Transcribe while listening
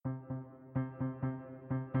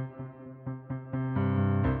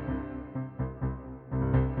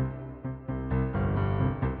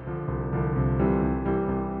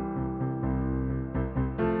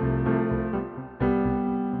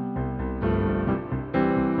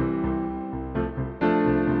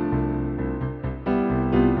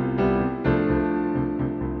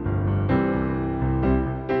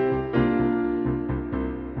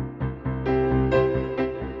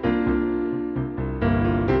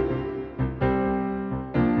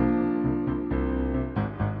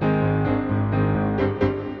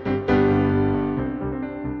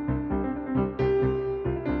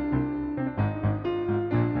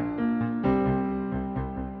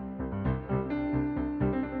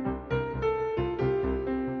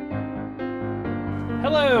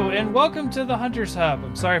Hello, and welcome to the Hunter's Hub.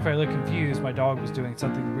 I'm sorry if I look confused. My dog was doing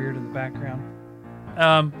something weird in the background.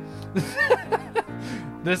 Um,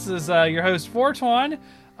 this is your host, Fortuan,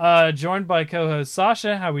 joined by co-host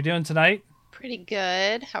Sasha. How we doing tonight? Pretty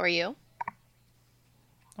good. How are you?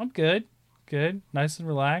 I'm good. Good. Nice and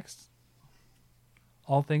relaxed.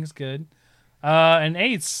 All things good. And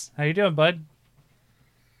Ace, how you doing, bud?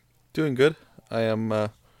 Doing good. I am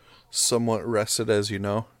somewhat rested, as you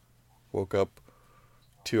know. Woke up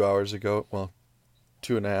 2 hours ago. Well,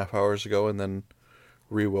 2.5 hours ago, and then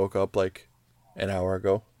re-woke up like an hour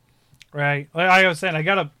ago. Right. Like I was saying, I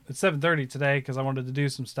got up at 7:30 today because I wanted to do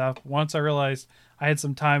some stuff. Once I realized I had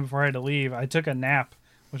some time before I had to leave, I took a nap,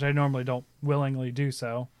 which I normally don't willingly do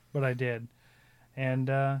so, but I did. And,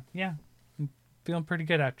 yeah, I'm feeling pretty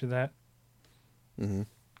good after that. Mm-hmm.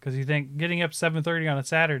 Because you think getting up 7:30 on a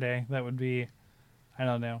Saturday, that would be, I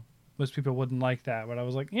don't know. Most people wouldn't like that. But I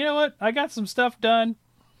was like, you know what? I got some stuff done.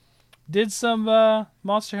 Did some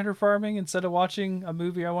Monster Hunter farming instead of watching a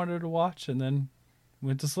movie I wanted to watch, and then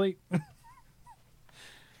went to sleep.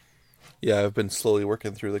 Yeah, I've been slowly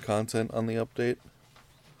working through the content on the update.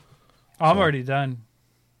 I'm already done.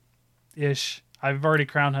 Ish. I've already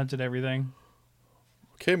crown hunted everything.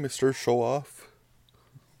 Okay, Mr. Show Off.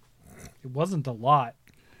 It wasn't a lot.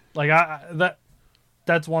 Like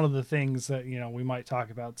that's one of the things that, we might talk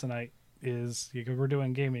about tonight is, because we're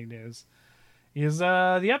doing gaming news, is the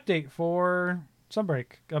update for Sunbreak,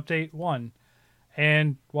 update 1.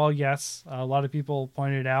 And while yes, a lot of people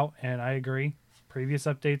pointed out, and I agree, previous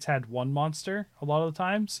updates had one monster a lot of the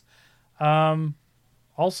times.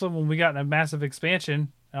 Also, when we got a massive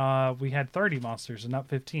expansion, we had 30 monsters and not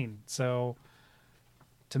 15. So,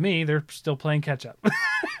 to me, they're still playing catch up.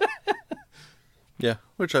 Yeah,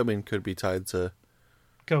 which I mean could be tied to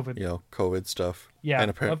COVID. COVID stuff. Yeah, and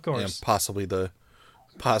of course. And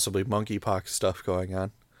possibly monkeypox stuff going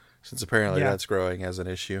on, since apparently that's growing as an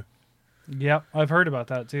issue. Yep, I've heard about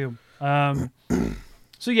that too.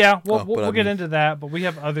 So yeah, we'll get into that, but we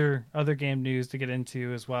have other game news to get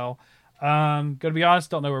into as well. Gonna be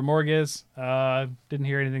honest, don't know where Morg is. Didn't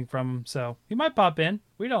hear anything from him, so he might pop in.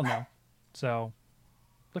 We don't know, so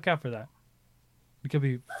look out for that. He could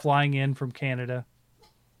be flying in from Canada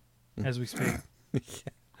as we speak.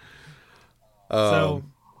 So,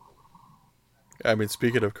 I mean,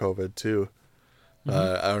 speaking of COVID too,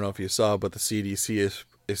 I don't know if you saw, but the CDC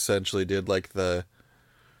essentially did like the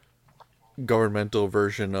governmental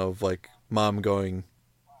version of like mom going,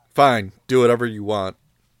 fine, do whatever you want.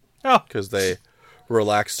 Oh, because they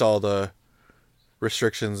relaxed all the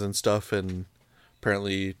restrictions and stuff, and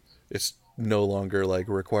apparently it's no longer like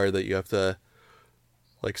required that you have to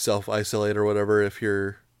like self-isolate or whatever if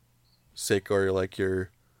you're sick or like you're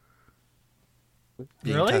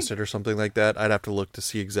being tested or something like that. I'd have to look to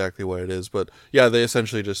see exactly what it is, but yeah, they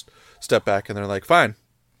essentially just step back and they're like, fine,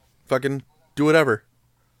 fucking do whatever.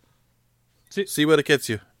 See what it gets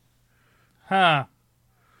you. Huh.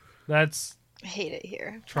 That's I hate it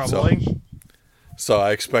here. troubling. So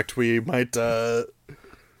I expect we might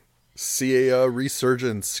see a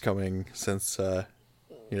resurgence coming since, One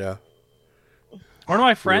of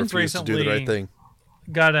my friends recently to do the right thing.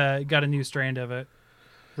 got a new strand of it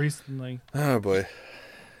recently. Oh boy,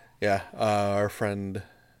 yeah. Our friend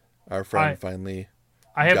finally.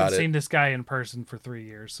 I haven't seen this guy in person for 3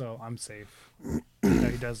 years, so I'm safe.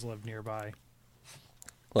 He does live nearby.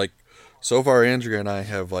 Like, so far, Andrea and I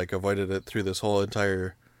have like avoided it through this whole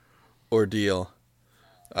entire ordeal.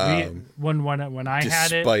 When I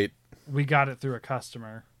had it, despite we got it through a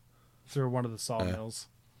customer, through one of the sawmills.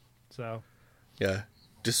 So yeah,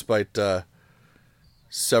 despite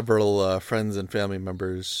several friends and family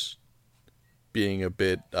members being a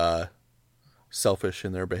bit selfish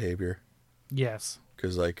in their behavior. yes,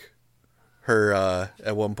 Because like her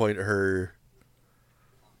at one point her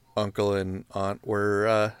uncle and aunt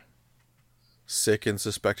were sick and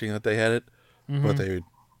suspecting that they had it, but they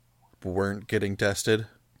weren't getting tested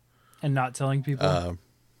and not telling people.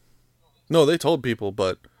 No, they told people,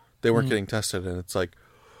 but they weren't getting tested, and it's like,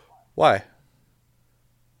 why?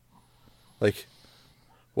 Like,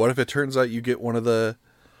 what if it turns out you get one of the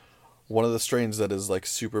strains that is like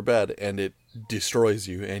super bad and it destroys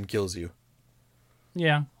you and kills you?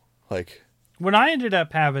 Yeah. Like, When I ended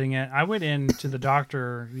up having it, I went into the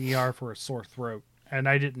doctor ER for a sore throat, and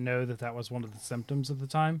I didn't know that was one of the symptoms at the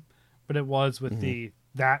time, but it was with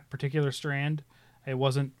that particular strand. It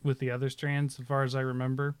wasn't with the other strands, as far as I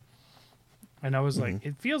remember. And I was like,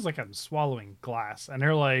 it feels like I'm swallowing glass. And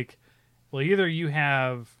they're like, well, either you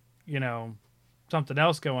have, something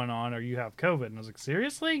else going on or you have COVID. And I was like,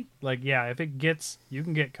 seriously? Like, yeah, if you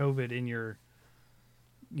can get COVID in your,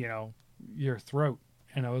 your throat.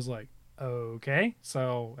 And I was like, okay.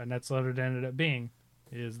 So, and that's what it ended up being,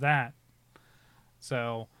 is that.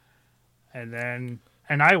 So, and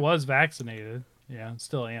I was vaccinated. Yeah,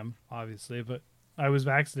 still am, obviously, but I was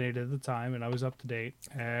vaccinated at the time and I was up to date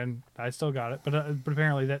and I still got it. But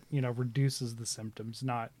apparently that, reduces the symptoms,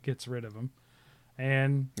 not gets rid of them.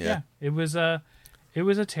 And yeah, it was a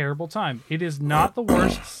terrible time. It is not the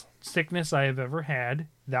worst sickness I have ever had.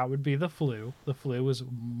 That would be the flu. The flu was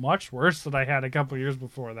much worse than I had a couple years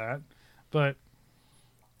before that. But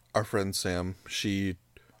our friend Sam, she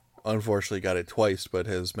unfortunately got it twice, but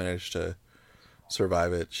has managed to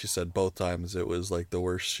survive it. She said both times it was like the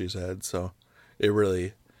worst she's had. So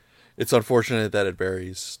it's unfortunate that it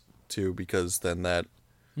varies too, because then that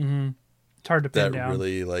it's hard to pin that down.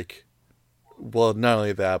 really like, well, not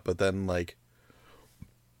only that, but then like,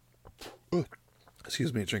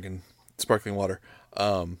 excuse me, drinking sparkling water.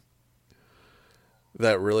 That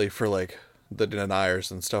really, for like the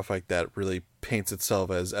deniers and stuff like that, really paints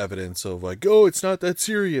itself as evidence of like, oh, it's not that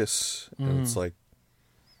serious. And it's like,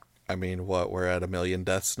 I mean, what, we're at 1 million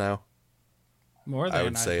deaths now? More than I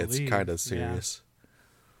would say it's believe. kind of serious.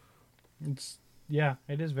 Yeah.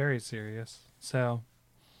 It is very serious. So,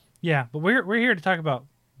 yeah, but we're here to talk about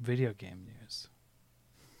video game news.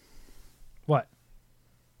 What?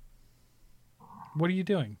 What are you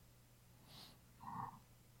doing?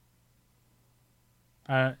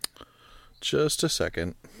 Just a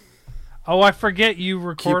second. Oh, I forget you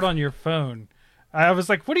record on your phone. I was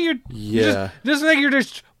like, what are you... Yeah. Just like you're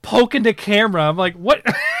just poking the camera. I'm like, what?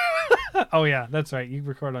 Oh, yeah, that's right. You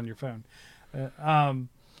record on your phone.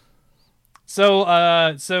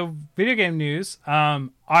 So video game news.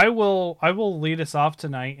 I will lead us off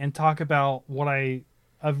tonight and talk about what I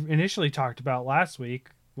initially talked about last week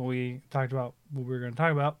when we talked about what we were going to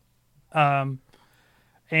talk about.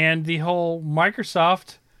 And the whole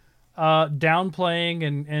Microsoft downplaying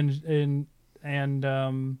and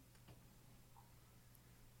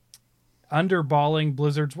underballing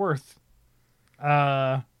Blizzard's worth.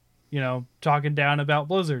 Talking down about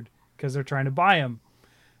Blizzard because they're trying to buy them.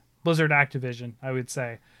 Blizzard Activision, I would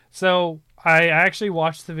say. So I actually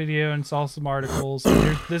watched the video and saw some articles.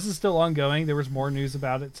 This is still ongoing. There was more news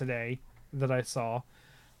about it today that I saw.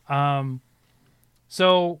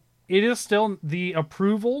 So it is still the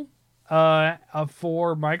approval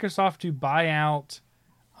for Microsoft to buy out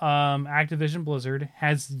Activision Blizzard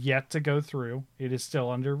has yet to go through. It is still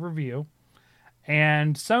under review.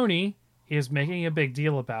 And Sony is making a big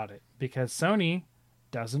deal about it because Sony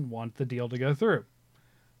doesn't want the deal to go through.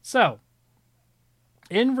 So,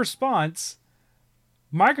 in response,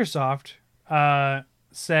 Microsoft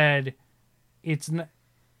said it's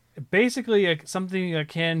basically something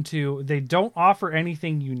akin to they don't offer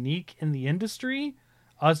anything unique in the industry.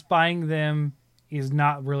 Us buying them is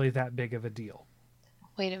not really that big of a deal.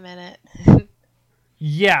 Wait a minute.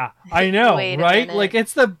 Yeah, I know, Wait a right? minute. Like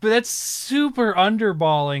that's super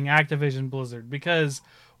underballing Activision Blizzard because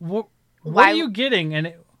what are you getting?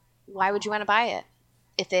 And why would you want to buy it?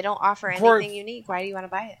 If they don't offer anything unique, why do you want to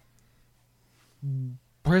buy it?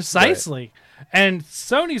 Precisely. Right. And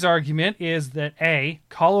Sony's argument is that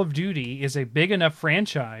Call of Duty is a big enough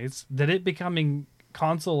franchise that it becoming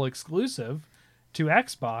console exclusive to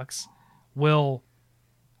Xbox will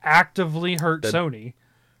actively hurt Sony.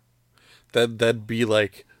 That'd be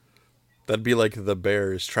like the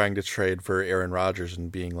Bears trying to trade for Aaron Rodgers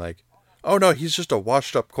and being like, "Oh no, he's just a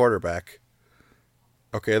washed-up quarterback."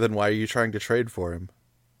 Okay, then why are you trying to trade for him?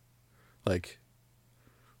 Like,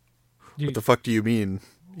 what the fuck do you mean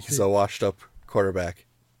he's a washed-up quarterback?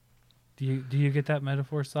 Do you get that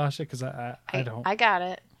metaphor, Sasha? Because I don't. I got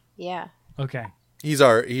it. Yeah. Okay. He's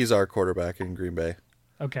our quarterback in Green Bay.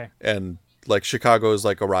 Okay. And like Chicago is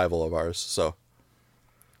like a rival of ours, so.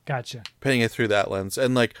 Gotcha. Painting it through that lens.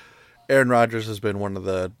 And like Aaron Rodgers has been one of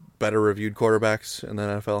the better reviewed quarterbacks in the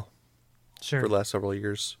NFL for the last several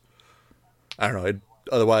years. I don't know.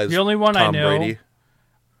 Otherwise, the only one Tom I know, Brady.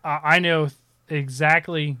 I know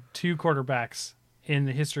exactly 2 quarterbacks in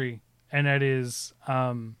the history, and that is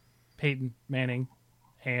Peyton Manning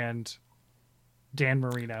and Dan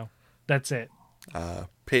Marino. That's it.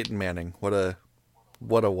 Peyton Manning. What a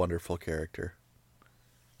wonderful character.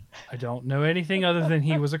 I don't know anything other than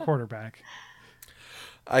he was a quarterback.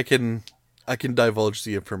 I can divulge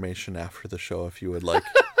the information after the show if you would like.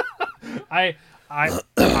 I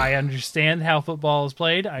understand how football is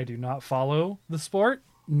played. I do not follow the sport,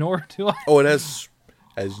 nor do I. Oh, it has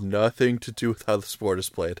nothing to do with how the sport is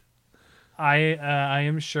played. I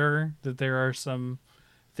am sure that there are some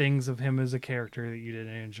things of him as a character that you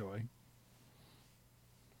didn't enjoy.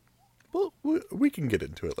 Well, we can get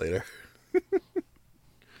into it later.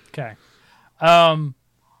 Okay.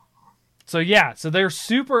 So they're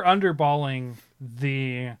super underballing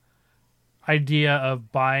the idea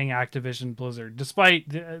of buying Activision Blizzard, despite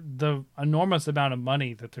the enormous amount of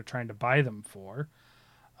money that they're trying to buy them for.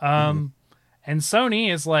 And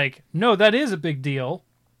Sony is like, no, that is a big deal.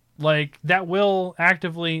 Like, that will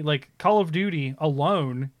actively, like, Call of Duty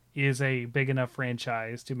alone is a big enough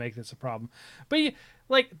franchise to make this a problem. But,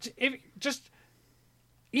 like, if just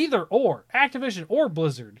either or, Activision or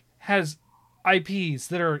Blizzard has IPs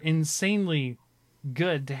that are insanely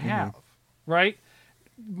good to have, right?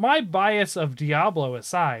 My bias of Diablo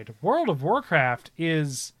aside, World of Warcraft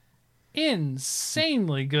is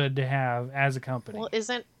insanely good to have as a company. Well,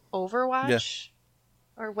 isn't Overwatch?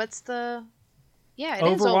 Yeah. Or what's the... Yeah, it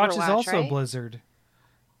Overwatch is also right? Blizzard.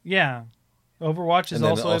 Yeah. Overwatch is and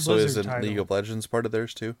also a Blizzard isn't title. League of Legends part of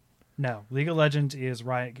theirs too? No, League of Legends is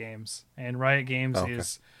Riot Games, and Riot Games okay.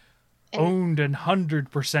 is owned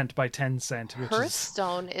 100% by Tencent. Which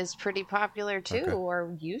Hearthstone is pretty popular too,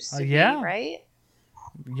 or used to be, right?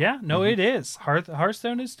 Yeah, no, it is.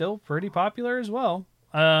 Hearthstone is still pretty popular as well.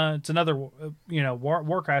 It's another,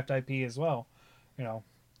 Warcraft IP as well.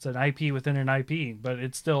 It's an IP within an IP, but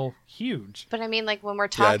it's still huge. But I mean, like, when we're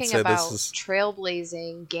talking about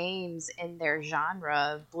trailblazing games in their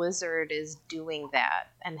genre, Blizzard is doing that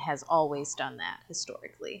and has always done that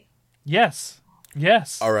historically. Yes.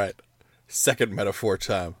 All right. Second metaphor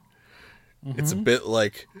time. It's a bit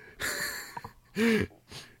like...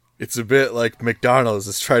 It's a bit like McDonald's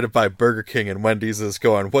is trying to buy Burger King and Wendy's is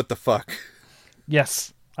going, what the fuck?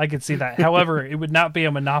 Yes, I could see that. However, it would not be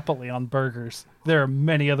a monopoly on burgers. There are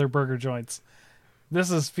many other burger joints.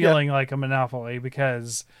 This is feeling like a monopoly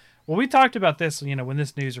because, well, we talked about this, when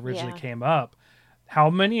this news originally came up,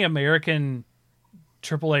 how many American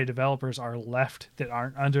AAA developers are left that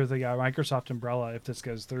aren't under the Microsoft umbrella if this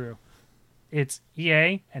goes through. It's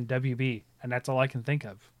EA and WB, and that's all I can think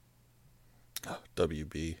of. Oh,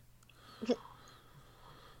 WB.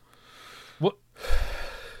 What?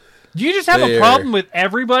 Do you just have a problem with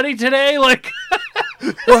everybody today? Like,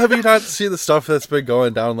 well, have you not seen the stuff that's been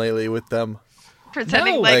going down lately with them?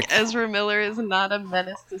 Pretending like Ezra Miller is not a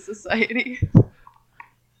menace to society.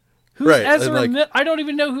 Who's Ezra Miller? I don't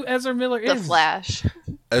even know who Ezra Miller is. The Flash.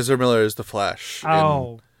 Ezra Miller is the Flash.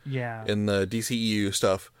 Yeah. In the DCEU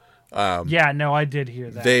stuff. I did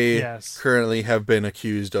hear that. They currently have been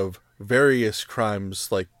accused of various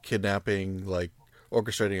crimes, like kidnapping, like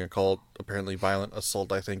orchestrating a cult, apparently violent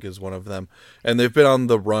assault, I think, is one of them. And they've been on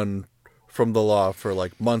the run from the law for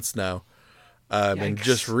like months now. And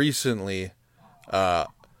just recently, the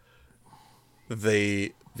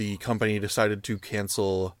company decided to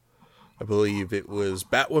cancel, I believe it was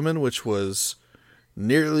Batwoman, which was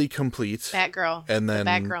nearly complete. Batgirl. And then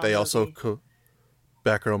they also...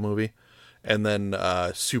 Batgirl movie. And then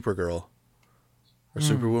Supergirl. Or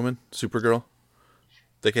Superwoman? Supergirl.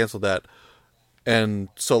 They canceled that. And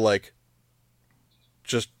so, like,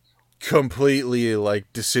 just completely,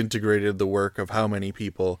 like, disintegrated the work of how many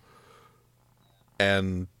people.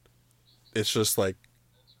 And it's just like,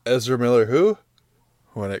 Ezra Miller who?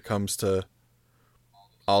 When it comes to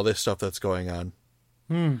all this stuff that's going on.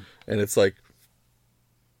 And it's like,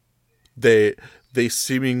 they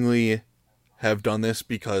seemingly have done this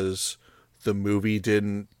because the movie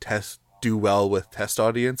didn't do well with test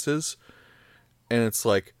audiences. And it's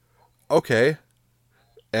like, okay,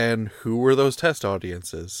 and who were those test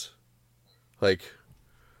audiences? Like,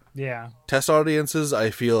 test audiences,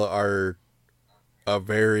 I feel, are a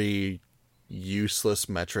very useless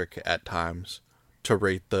metric at times to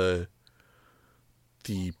rate the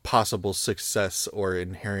possible success or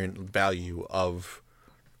inherent value of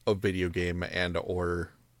a video game and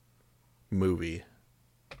or movie.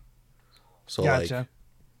 So gotcha.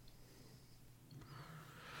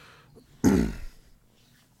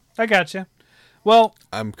 I gotcha. Well,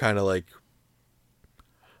 I'm kind of like,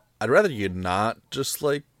 I'd rather you not just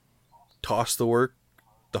like toss the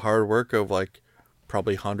hard work of like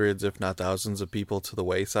probably hundreds, if not thousands of people to the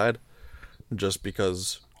wayside just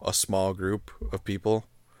because a small group of people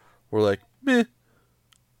were like, meh.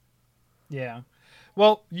 Yeah.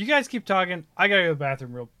 Well, you guys keep talking. I gotta go to the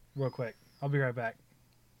bathroom real quick. I'll be right back.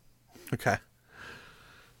 Okay.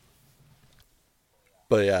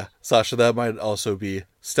 But yeah, Sasha, that might also be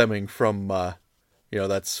stemming from,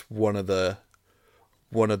 that's one of the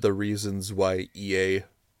reasons why EA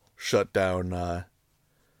shut down, the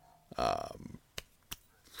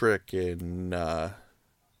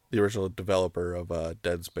original developer of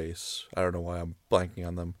Dead Space. I don't know why I'm blanking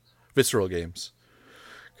on them. Visceral Games.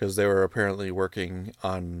 Because they were apparently working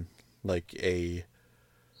on, like, a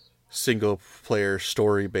single-player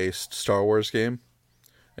story-based Star Wars game.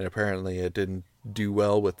 And apparently it didn't do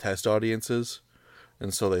well with test audiences,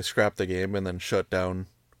 and so they scrapped the game and then shut down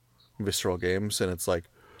Visceral Games, and it's like,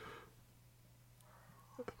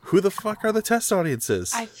 who the fuck are the test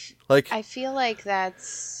audiences? I feel like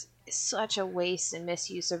that's such a waste and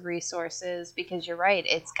misuse of resources, because you're right,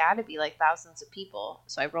 it's got to be like thousands of people.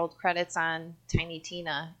 So I rolled credits on Tiny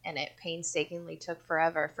Tina, and it painstakingly took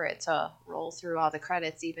forever for it to roll through all the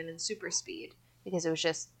credits, even in super speed, because it was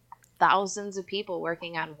just thousands of people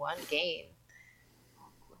working on one game.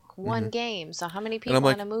 Game. So how many people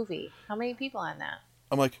in a movie? How many people on that?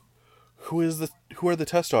 I'm like, who are the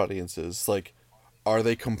test audiences? Like, are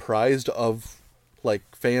they comprised of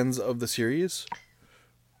like fans of the series?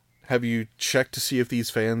 Have you checked to see if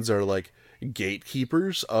these fans are like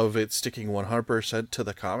gatekeepers of it sticking 100% to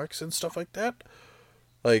the comics and stuff like that?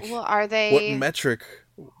 Like, well, are they? What metric?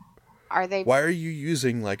 Are they? Why are you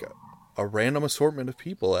using like a random assortment of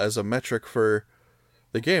people as a metric for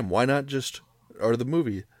the game? Why not just, or the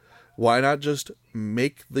movie? Why not just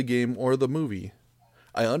make the game or the movie?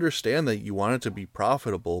 I understand that you want it to be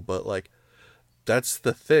profitable, but like, that's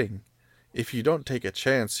the thing. If you don't take a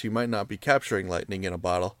chance, you might not be capturing lightning in a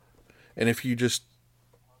bottle. And if you just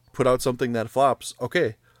put out something that flops,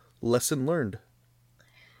 okay, lesson learned.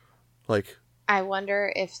 Like, I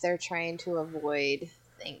wonder if they're trying to avoid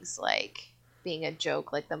things like being a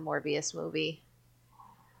joke, like the Morbius movie.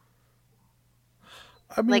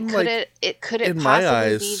 I mean, could it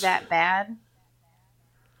possibly be that bad?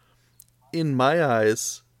 In my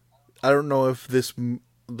eyes, I don't know if this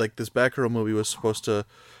Batgirl movie was supposed to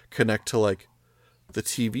connect to like the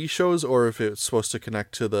TV shows, or if it's supposed to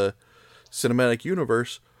connect to the cinematic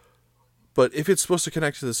universe. But if it's supposed to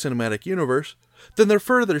connect to the cinematic universe, then they're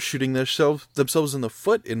further shooting themselves in the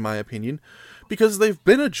foot, in my opinion, because they've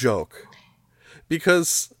been a joke.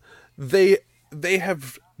 Because they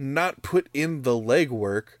have not put in the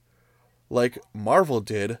legwork like Marvel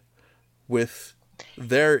did with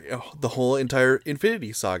the whole entire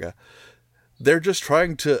Infinity Saga. They're just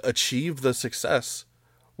trying to achieve the success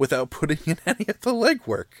without putting in any of the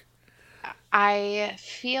legwork. I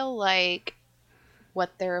feel like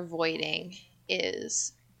what they're avoiding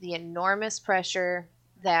is the enormous pressure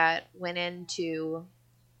that went into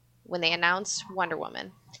when they announced Wonder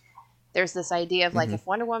Woman. There's this idea of like, if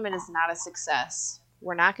Wonder Woman is not a success,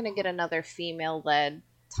 we're not going to get another female-led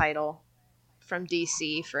title from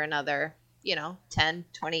DC for another, 10,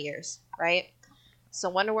 20 years, right? So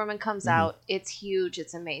Wonder Woman comes out, it's huge,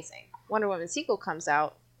 it's amazing. Wonder Woman sequel comes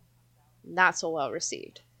out, not so well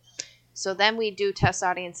received. So then we do test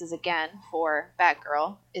audiences again for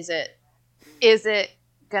Batgirl. Is it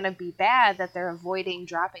going to be bad that they're avoiding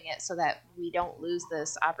dropping it so that we don't lose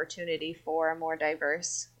this opportunity for a more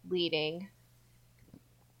diverse leading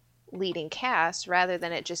cast, rather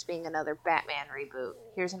than it just being another Batman reboot?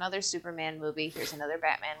 Here's another Superman movie. Here's another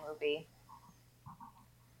Batman movie.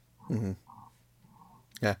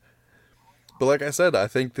 Yeah. But like I said, I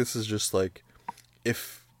think this is just like,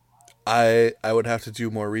 if I would have to do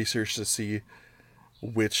more research to see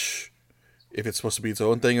if it's supposed to be its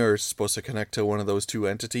own thing or it's supposed to connect to one of those two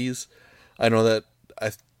entities. I know that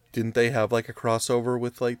didn't they have like a crossover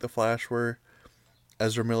with like The Flash where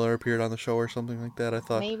Ezra Miller appeared on the show or something like that, I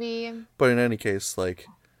thought. Maybe. But in any case, I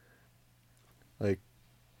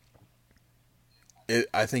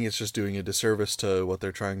think it's just doing a disservice to what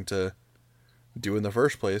they're trying to do in the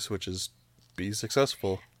first place, which is be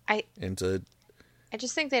successful. I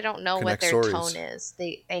just think they don't know what their tone is.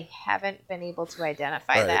 They haven't been able to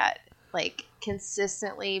identify that like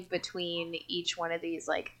consistently between each one of these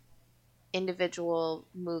like individual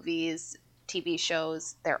movies, TV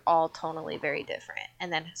shows. They're all tonally very different.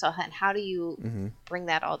 And then how do you bring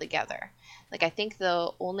that all together? Like, I think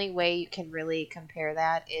the only way you can really compare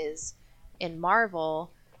that is in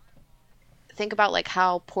Marvel. Think about like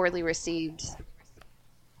how poorly received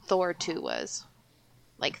Thor 2 was.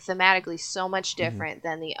 Like, thematically so much different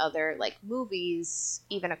than the other like movies,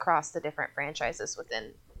 even across the different franchises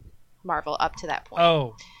within Marvel up to that point.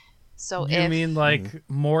 Oh, so you mean like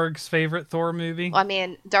Morg's favorite Thor movie? Well, I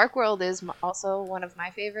mean, Dark World is also one of my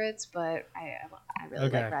favorites, but I really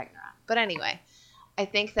like Ragnarok. But anyway, I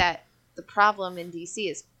think that the problem in DC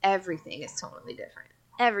is everything is totally different.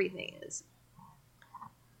 Everything is.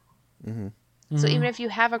 So even if you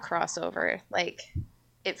have a crossover, like,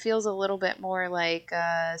 it feels a little bit more like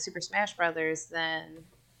Super Smash Brothers than,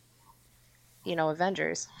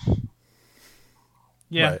 Avengers.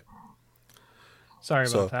 Yeah. Right. Sorry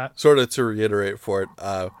about that. Sort of to reiterate for it,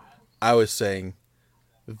 I was saying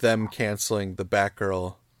them canceling the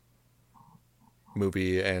Batgirl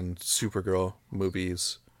movie and Supergirl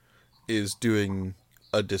movies is doing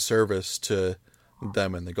a disservice to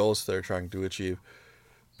them and the goals they're trying to achieve.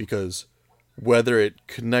 Because whether it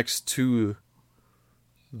connects to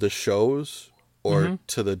the shows or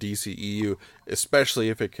to the DCEU, especially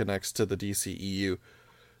if it connects to the DCEU,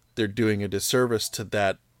 they're doing a disservice to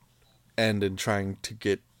that end and trying to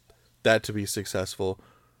get that to be successful.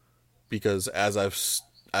 Because as I've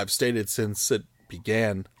stated since it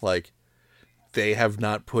began, like, they have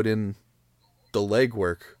not put in the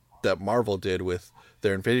legwork that Marvel did with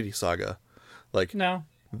their Infinity Saga. Like, No.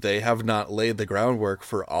 they have not laid the groundwork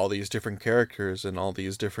for all these different characters and all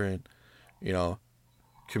these different,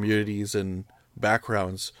 communities and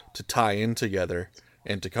backgrounds to tie in together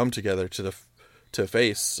and to come together to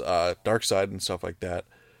face Darkseid and stuff like that.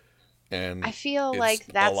 And I feel it's like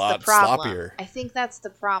a that's the lot problem. sloppier. I think that's the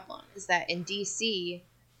problem, is that in DC,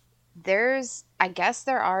 I guess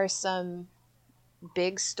there are some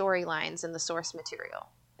big storylines in the source material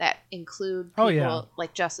that include people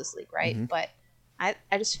like Justice League, right? Mm-hmm. But I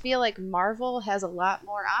just feel like Marvel has a lot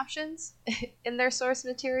more options in their source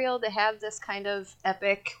material to have this kind of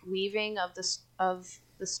epic weaving of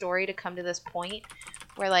the story to come to this point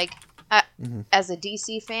where, like, as a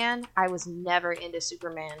DC fan, I was never into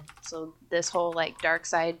Superman. So this whole, like,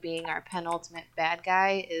 Darkseid being our penultimate bad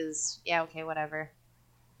guy is, yeah, okay, whatever.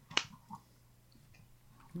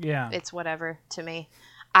 Yeah. It's whatever to me.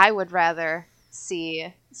 I would rather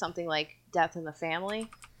see something like Death in the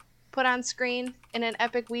Family put on screen in an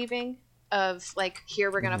epic weaving of, like, here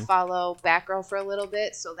we're going to follow Batgirl for a little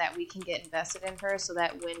bit so that we can get invested in her, so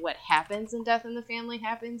that when what happens in Death in the Family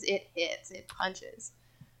happens, it hits, it punches.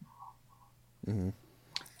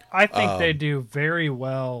 I think they do very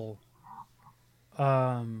well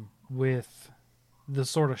with the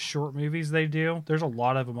sort of short movies they do. There's a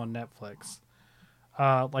lot of them on Netflix.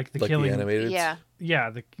 Like like Killing, the animated.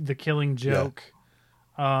 Yeah. the Killing Joke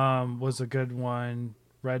was a good one.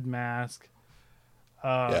 Red Mask.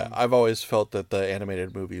 I've always felt that the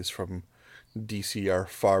animated movies from DC are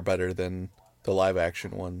far better than the live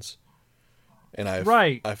action ones, and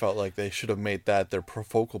I felt like they should have made that their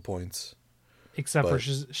focal points. Except for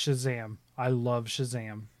Shazam. I love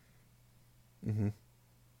Shazam. Mm-hmm.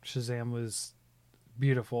 Shazam was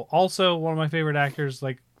beautiful. Also, one of my favorite actors,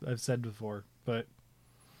 like I've said before. But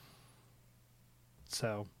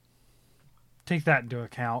so take that into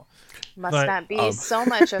account. Must not be so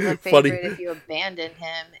much of a favorite if you abandon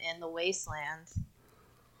him in the wasteland.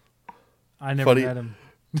 I never met him.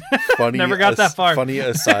 Funny, never got that far. Funny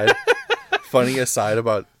aside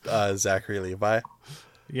about Zachary Levi.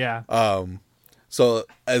 Yeah. So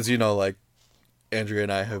as you know, like, Andrea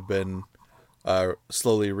and I have been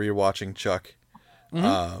slowly rewatching Chuck,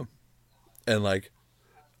 and like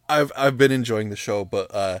I've been enjoying the show,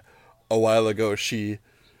 but a while ago she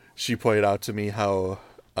pointed out to me how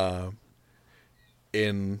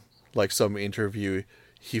in like some interview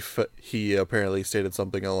he apparently stated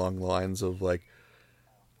something along the lines of, like,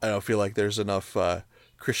 I don't feel like there's enough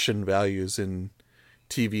Christian values in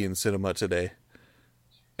TV and cinema today,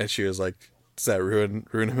 and she was like, does that ruin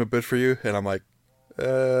him a bit for you? And I'm like,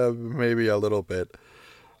 maybe a little bit.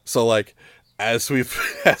 So, like, as we've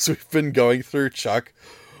been going through Chuck,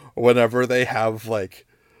 whenever they have, like,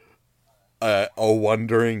 a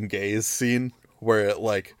wondering gaze scene where it,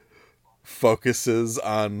 like, focuses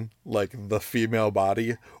on, like, the female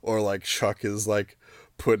body, or, like, Chuck is, like,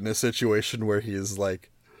 put in a situation where he's,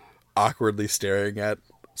 like, awkwardly staring at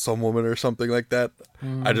some woman or something like that,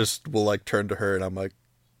 I just will, like, turn to her and I'm like,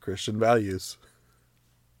 Christian values.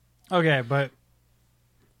 Okay, but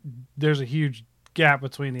there's a huge gap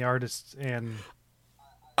between the artists and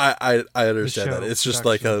I understand show that. It's just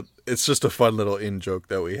production. it's just a fun little in joke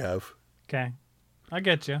that we have. Okay. I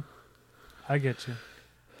get you.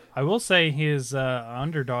 I will say his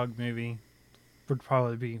Underdog movie would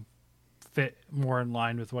probably be fit more in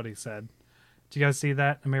line with what he said. Did you guys see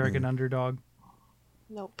that? American Underdog?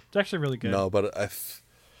 Nope. It's actually really good. No, but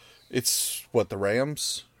it's what, the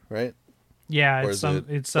Rams, right? Yeah, Or it's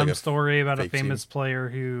is some like a story about a fake famous team? player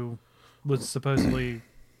who was supposedly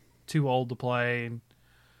too old to play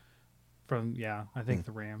from I think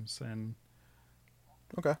the Rams. And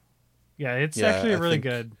Okay. yeah, it's Yeah, actually I really think-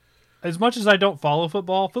 good. As much as I don't follow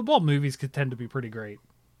football movies could tend to be pretty great.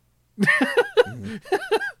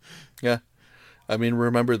 Yeah. I mean,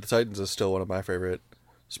 Remember the Titans is still one of my favorite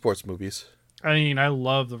sports movies. I mean, I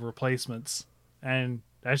love The Replacements, and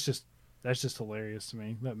that's just hilarious to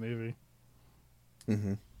me, that movie.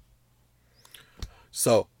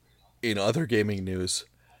 So, in other gaming news,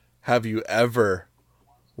 have you ever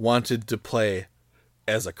wanted to play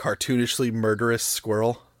as a cartoonishly murderous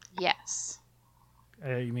squirrel? Yes.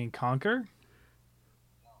 You mean Conquer?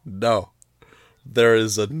 No. There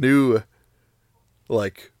is a new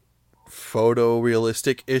like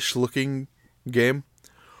photorealistic-ish looking game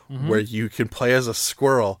where you can play as a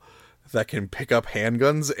squirrel that can pick up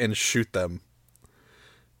handguns and shoot them.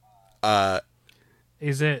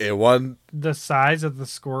 Is it one the size of the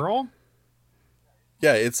squirrel?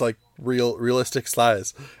 Yeah, it's like realistic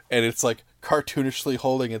size, and it's like cartoonishly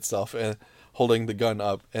holding itself and holding the gun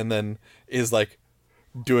up, and then is like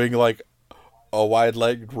doing like a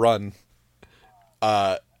wide-legged run.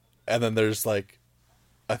 And then there's like,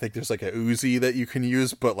 I think there's like a Uzi that you can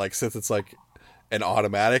use, but like since it's like an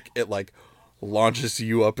automatic, it like launches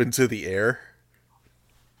you up into the air.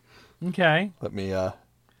 Okay. Let me. I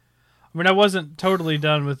mean, I wasn't totally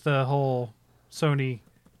done with the whole Sony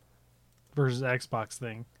versus Xbox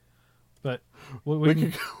thing, but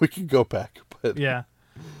we can go back. But yeah,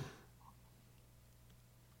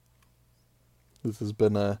 this has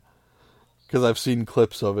been because I've seen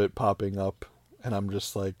clips of it popping up, and I'm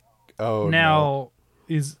just like, oh. Now,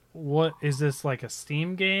 is this like a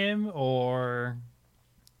Steam game or?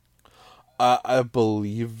 I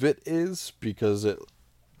believe it is because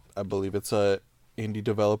I believe it's a indie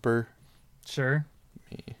developer. Sure.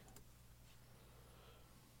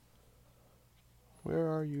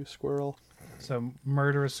 Where are you, squirrel? So,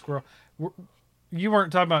 Murderous Squirrel. You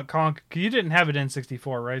weren't talking about Conker. You didn't have an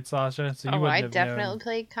N64, right, Sasha? So you I definitely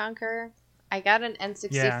played Conker. I got an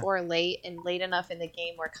N64 late enough in the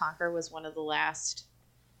game where Conker was one of the last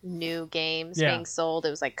new games being sold. It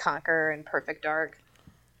was like Conker and Perfect Dark.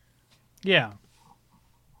 Yeah.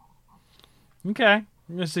 Okay.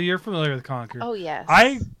 So you're familiar with Conker. Oh, yes.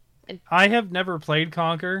 I have never played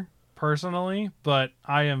Conker personally, but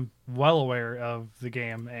I am well aware of the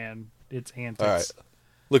game and its antics. All right.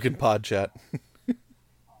 Look in pod chat.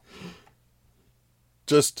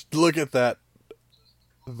 Just look at that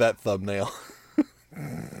thumbnail.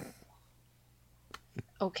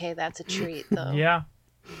 Okay, that's a treat, though. Yeah.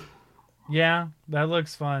 Yeah, that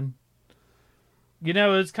looks fun. You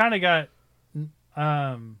know, it's kind of got...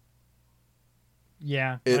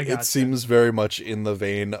 yeah, it seems very much in the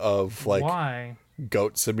vein of, like... Why?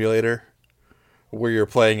 Goat Simulator, where you're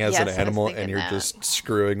playing as Yes, an animal and you're that. just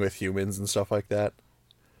screwing with humans and stuff like that.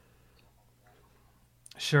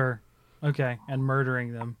 Sure. Okay, and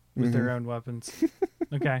murdering them with their own weapons.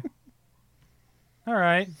 Okay. All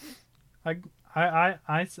right. I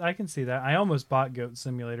can see that. I almost bought Goat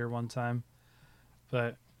Simulator one time,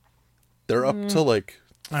 but they're up to like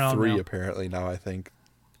I don't 3 know. apparently now, I think.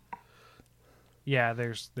 Yeah,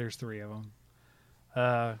 there's 3 of them.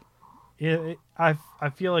 I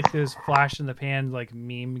feel like those flash in the pan like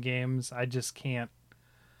meme games. I just can't.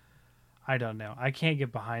 I don't know. I can't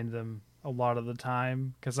get behind them a lot of the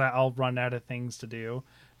time because I'll run out of things to do.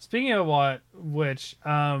 Speaking of which,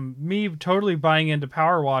 me totally buying into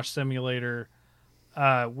Power Wash Simulator,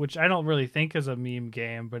 which I don't really think is a meme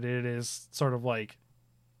game, but it is sort of like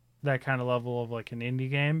that kind of level of like an indie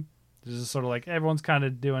game. This is sort of like everyone's kind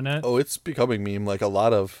of doing it. Oh, it's becoming meme. Like a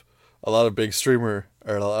lot of big streamer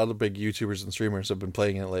or a lot of big YouTubers and streamers have been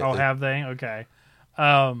playing it lately. Oh, have they? Okay.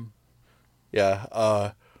 Yeah.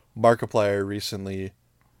 Markiplier recently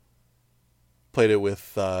played it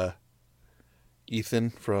with Ethan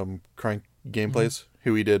from Crank Gameplays,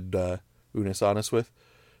 who he did Unis Honest with,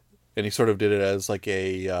 and he sort of did it as like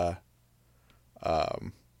a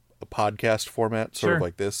podcast format, sort of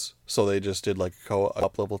like this. So they just did like a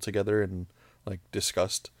co-op level together and like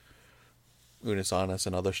discussed Unis Honest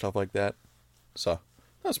and other stuff like that. So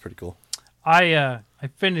that's pretty cool. I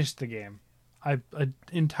finished the game. I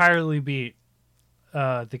entirely beat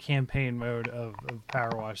the campaign mode of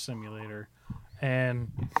Power Wash Simulator,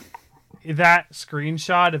 and that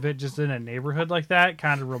screenshot of it just in a neighborhood like that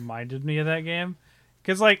kind of reminded me of that game.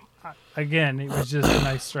 Because, like, again, it was just a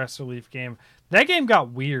nice stress relief game. That game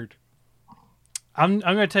got weird. I'm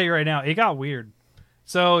going to tell you right now, it got weird.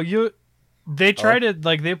 So they try to,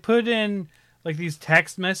 like, they put in, like, these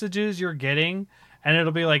text messages you're getting, and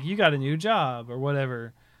it'll be like, you got a new job or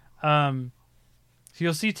whatever. So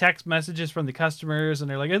you'll see text messages from the customers, and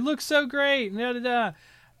they're like, it looks so great, da da da.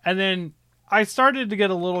 And then I started to get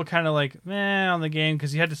a little kind of like, on the game,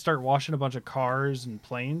 because you had to start washing a bunch of cars and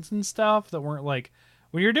planes and stuff that weren't like,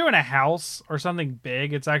 when you're doing a house or something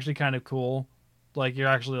big, it's actually kind of cool. Like, you're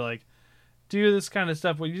actually like, do this kind of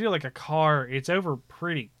stuff. When you do like a car, it's over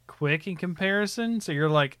pretty quick in comparison. So you're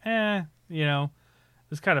like,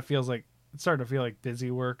 this kind of feels like, it's starting to feel like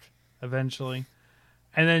busy work eventually.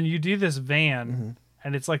 And then you do this van,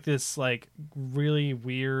 and it's like this like really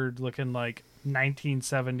weird looking like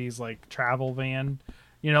 1970s like travel van,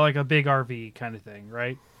 like a big RV kind of thing,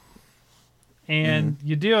 right? And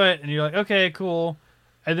you do it, and you're like, okay, cool.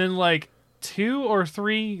 And then like 2 or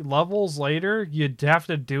 3 levels later, you'd have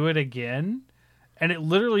to do it again. And it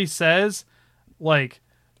literally says, like,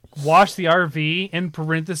 wash the RV in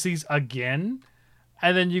parentheses again.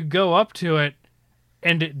 And then you go up to it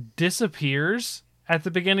and it disappears at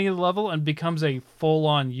the beginning of the level and becomes a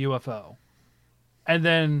full-on UFO. And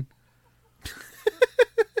then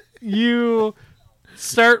you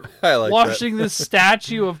start washing this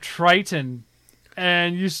statue of Triton,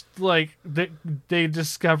 and you like they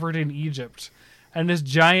discovered in Egypt, and this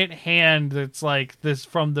giant hand that's like this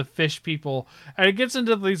from the fish people, and it gets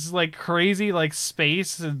into these like crazy like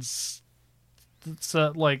space and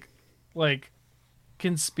like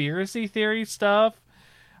conspiracy theory stuff.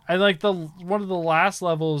 And like one of the last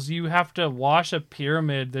levels, you have to wash a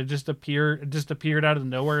pyramid that just appeared out of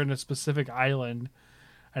nowhere in a specific island,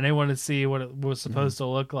 and they want to see what it was supposed to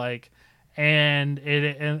look like. And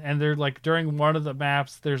they're like, during one of the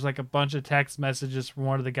maps, there's like a bunch of text messages from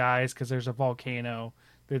one of the guys because there's a volcano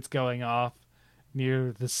that's going off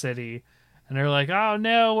near the city, and they're like, "Oh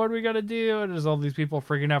no, what are we gonna do?" And there's all these people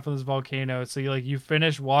freaking out from this volcano. So you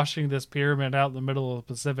finish washing this pyramid out in the middle of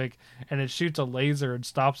the Pacific, and it shoots a laser and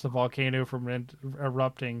stops the volcano from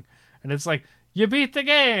erupting. And it's like, you beat the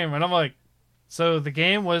game. And I'm like, so the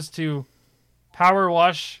game was to power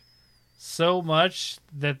wash so much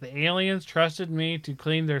that the aliens trusted me to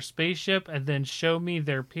clean their spaceship and then show me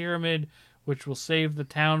their pyramid, which will save the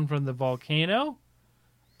town from the volcano.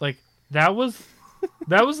 Like, that was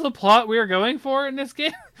the plot we were going for in this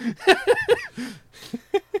game.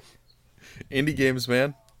 Indie games,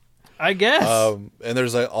 man. I guess. And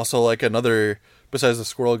there's also like another, besides the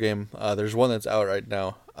squirrel game, there's one that's out right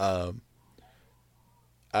now. I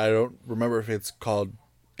don't remember if it's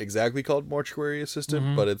exactly called Mortuary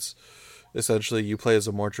Assistant, but it's essentially you play as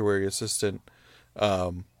a mortuary assistant,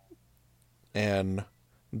 and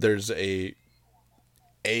there's a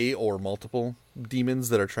or multiple demons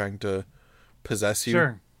that are trying to possess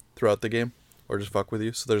you throughout the game or just fuck with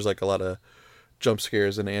you. So there's like a lot of jump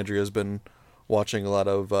scares, and Andrea's been watching a lot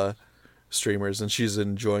of streamers, and she's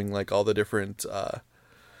enjoying like all the different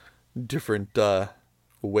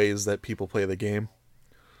ways that people play the game.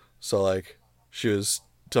 So like she was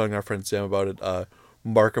telling our friend Sam about it.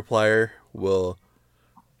 Markiplier will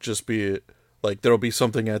just be like, there'll be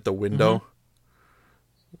something at the window,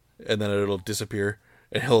 and then it'll disappear,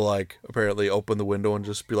 and he'll like apparently open the window and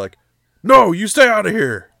just be like, "No, you stay out of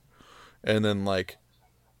here." And then like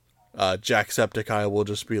Jacksepticeye will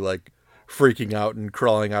just be like freaking out and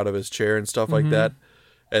crawling out of his chair and stuff like that.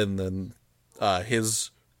 And then his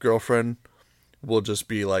girlfriend will just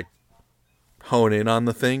be like hone in on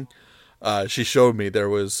the thing. She showed me there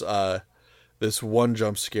was this one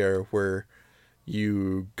jump scare where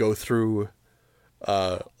you go through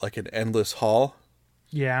like an endless hall.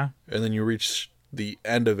 Yeah. And then you reach the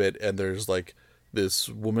end of it, and there's like this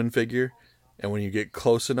woman figure, and when you get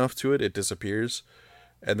close enough to it, it disappears,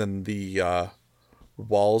 and then the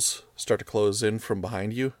walls start to close in from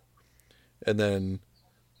behind you, and then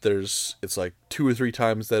it's like 2 or 3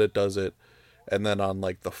 times that it does it, and then on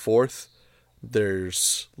like the 4th,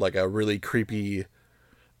 there's like a really creepy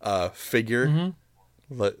figure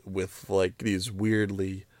with like these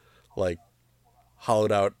weirdly like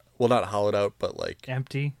hollowed out, well, not hollowed out, but like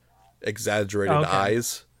empty, exaggerated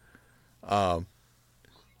eyes.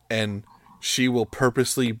 And she will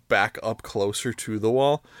purposely back up closer to the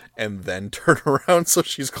wall and then turn around so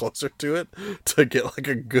she's closer to it to get like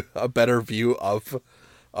a better view of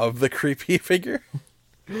the creepy figure.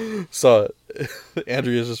 So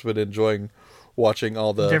Andrea's just been enjoying watching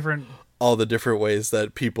all the different ways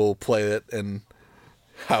that people play it, and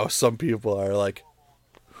how some people are like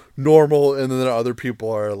normal, and then other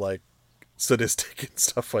people are like sadistic and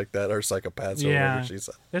stuff like that, or psychopaths, or whatever she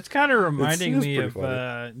said. It's kind of reminding me of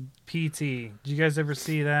PT. Did you guys ever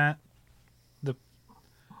see that?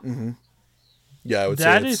 Yeah, I would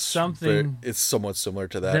that say is something. It's somewhat similar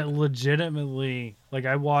to that. That legitimately, like,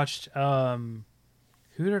 I watched. Who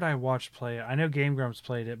did I watch play it? I know Game Grumps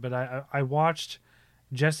played it, but I watched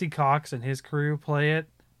Jesse Cox and his crew play it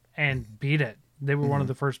and beat it. They were one of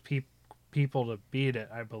the first people to beat it,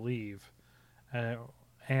 I believe. Yeah,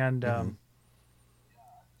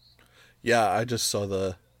 I just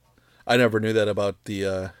saw I never knew that about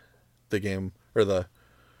the game, or the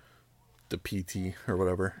PT or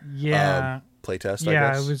whatever. Yeah. Playtest, I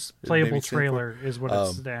guess. It was playable trailer is what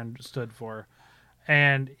it stood for.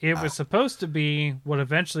 And it was supposed to be what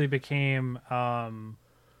eventually became,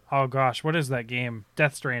 oh gosh, what is that game?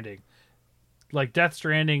 Death Stranding. Like, Death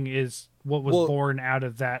Stranding is what was born out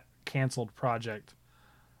of that canceled project.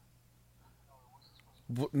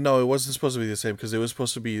 No, it wasn't supposed to be the same because it was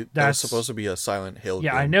supposed to be a Silent Hill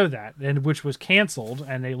Yeah, game. I know that, and which was canceled,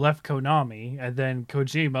 and they left Konami, and then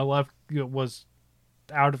Kojima was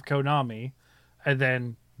out of Konami, and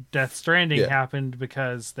then Death Stranding happened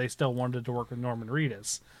because they still wanted to work with Norman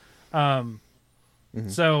Reedus.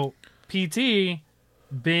 So PT,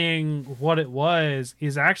 being what it was,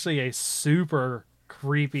 is actually a super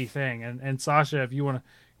creepy thing. And Sasha, if you want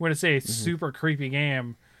to say a super creepy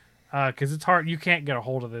game, because it's hard, you can't get a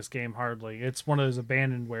hold of this game hardly. It's one of those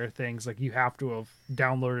abandonware things. Like, you have to have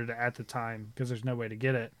downloaded it at the time because there's no way to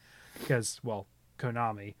get it because, well,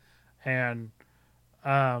 Konami. And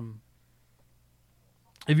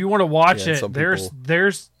if you want to watch it,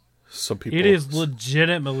 there's some people. It is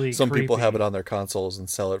legitimately. Some creepy. people have it on their consoles and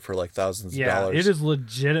sell it for like thousands of dollars. Yeah, it is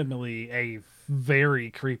legitimately a very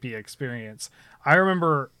creepy experience. I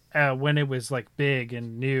remember when it was like big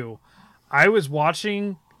and new, I was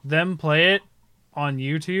watching them play it on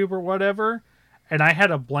YouTube or whatever, and I had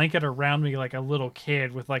a blanket around me like a little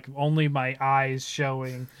kid with like only my eyes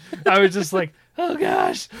showing. I was just like, oh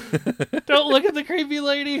gosh, don't look at the creepy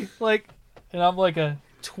lady. Like, and I'm like a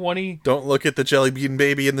 20. Don't look at the jelly bean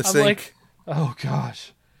baby in the sink. Like, oh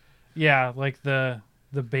gosh. Yeah, like the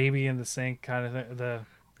baby in the sink kind of thing.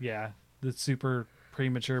 The super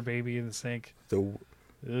premature baby in the sink. The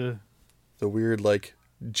weird like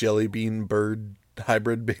jelly bean bird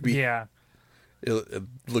hybrid baby. Yeah. It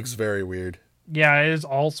looks very weird. Yeah, it is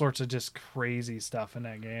all sorts of just crazy stuff in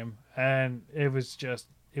that game. And it was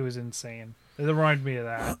insane. It reminded me of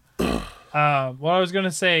that. What I was going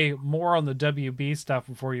to say more on the WB stuff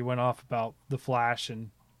before you went off about the Flash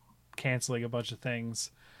and canceling a bunch of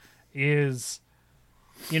things is,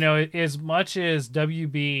 as much as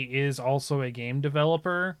WB is also a game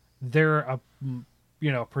developer, they're a,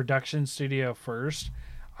 production studio first.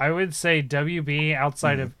 I would say WB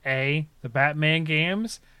outside of A, the Batman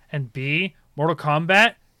games, and B, Mortal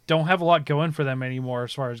Kombat, don't have a lot going for them anymore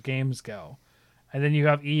as far as games go. And then you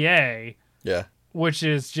have EA, which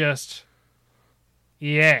is just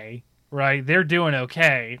EA, right? They're doing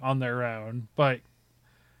okay on their own, but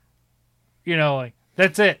like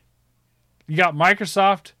that's it. You got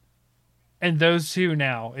Microsoft and those two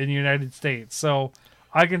now in the United States. So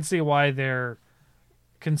I can see why they're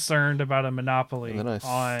concerned about a monopoly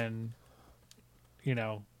on,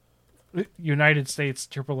 United States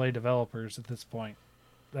AAA developers at this point.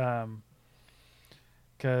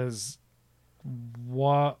 Because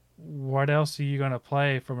what else are you going to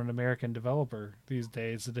play from an American developer these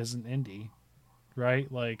days that isn't indie,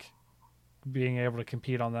 right? Like, being able to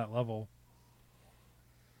compete on that level.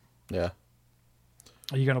 Yeah.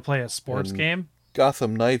 Are you going to play a sports game?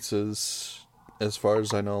 Gotham Knights is, as far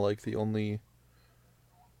as I know, like the only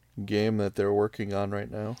game that they're working on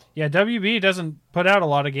right now. Yeah, WB doesn't put out a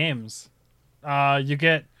lot of games. You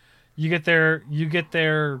get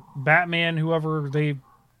their Batman, whoever they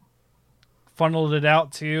funneled it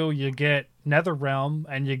out to. You get NetherRealm,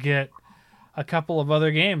 and you get a couple of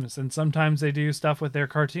other games, and sometimes they do stuff with their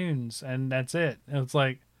cartoons, and that's it. And it's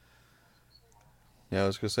like, yeah, I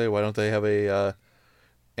was gonna say, why don't they have a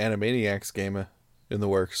Animaniacs game in the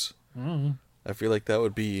works? I feel like that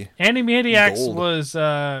would be Animaniacs gold.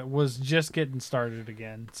 was just getting started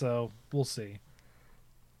again, so we'll see.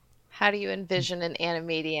 How do you envision an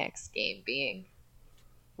Animaniacs game being?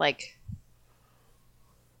 Like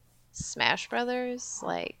Smash Brothers?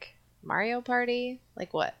 Like Mario Party?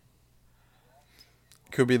 Like what?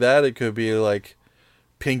 Could be that. It could be like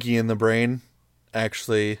Pinky and the Brain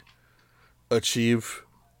actually achieve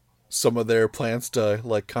some of their plans to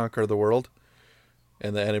like conquer the world,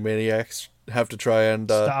 and the Animaniacs have to try and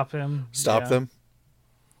stop them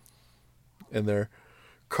in their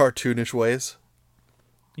cartoonish ways.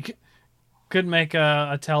 You could make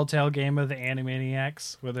a Telltale game of the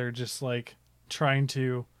Animaniacs where they're just like trying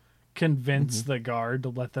to convince the guard to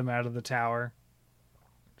let them out of the tower.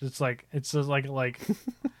 It's just like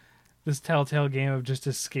this Telltale game of just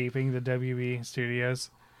escaping the WB studios,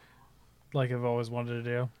 like I've always wanted to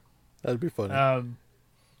do. That'd be funny.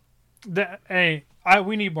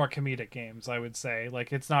 We need more comedic games, I would say.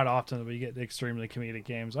 Like, it's not often that we get extremely comedic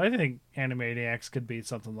games. I think Animaniacs could be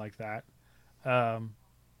something like that.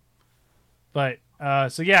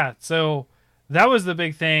 So that was the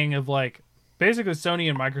big thing of like, basically Sony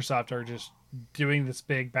and Microsoft are just doing this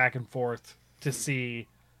big back and forth to see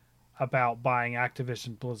about buying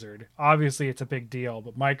Activision Blizzard. Obviously it's a big deal,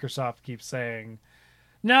 but Microsoft keeps saying,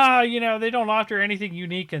 no, they don't offer anything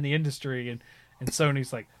unique in the industry. And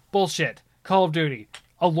Sony's like, bullshit. Call of Duty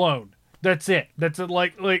alone. That's it. That's it.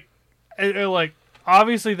 Like,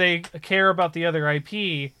 obviously they care about the other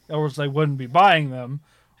IP, or else they wouldn't be buying them.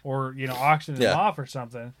 or auction them off or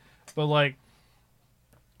something. But like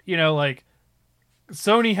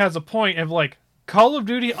Sony has a point of like Call of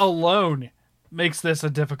Duty alone makes this a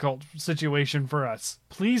difficult situation for us.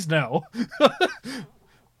 Please no.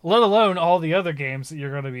 Let alone all the other games that you're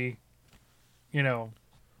going to be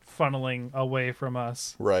funneling away from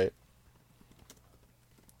us. Right.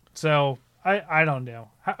 So I don't know.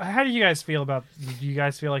 How do you guys feel about? Do you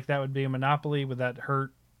guys feel like that would be a monopoly? Would that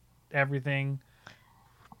hurt everything?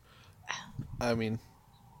 I mean,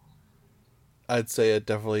 I'd say it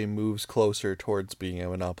definitely moves closer towards being a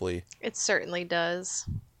monopoly. It certainly does.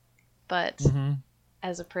 But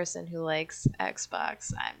as a person who likes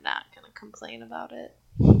Xbox, I'm not going to complain about it.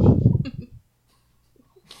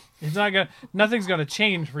 It's not gonna. Nothing's gonna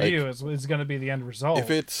change for you. It's gonna be the end result.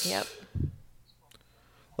 If it's Yep.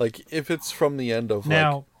 Like if it's from the end of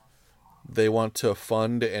now, like they want to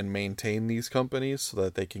fund and maintain these companies so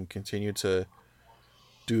that they can continue to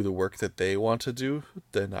do the work that they want to do,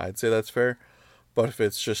 then I'd say that's fair. But if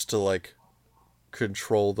it's just to like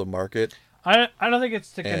control the market, I don't think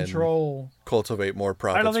it's to control. Cultivate more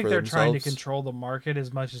profits. I don't think for they're themselves. trying to control the market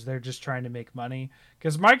as much as they're just trying to make money.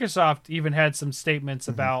 Because Microsoft even had some statements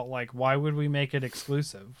about like, why would we make it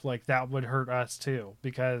exclusive? Like that would hurt us too,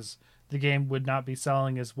 because the game would not be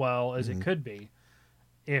selling as well as it could be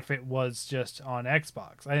if it was just on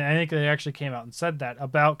Xbox. I think they actually came out and said that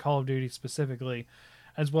about Call of Duty specifically,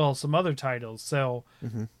 as well as some other titles. So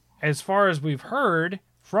as far as we've heard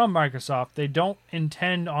from Microsoft, they don't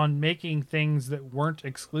intend on making things that weren't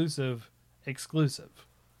exclusive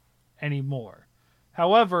anymore.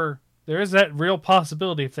 However, there is that real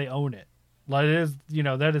possibility if they own it. Like it is,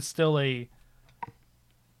 that is still a.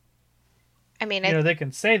 I mean, they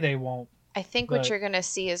can say they won't. I think what you're going to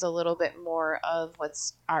see is a little bit more of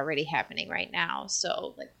what's already happening right now.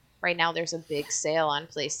 So, like right now, there's a big sale on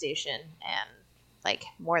PlayStation, and like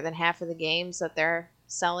more than half of the games that they're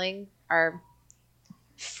selling are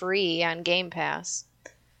free on Game Pass.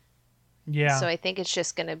 Yeah. So I think it's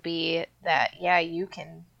just going to be that, you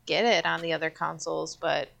can get it on the other consoles,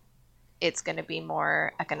 but it's going to be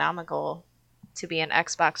more economical to be an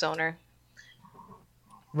Xbox owner.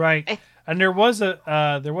 Right. And there was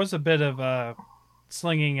a bit of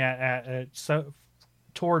slinging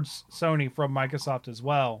towards Sony from Microsoft as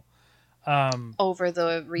well. Over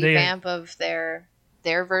the revamp of their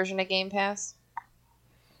version of Game Pass?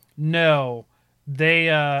 No. They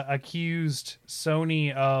accused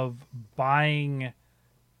Sony of buying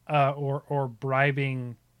or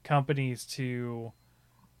bribing companies to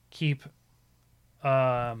keep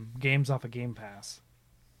games off of Game Pass.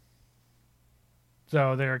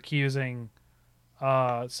 So they're accusing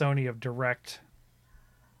Sony of direct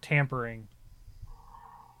tampering.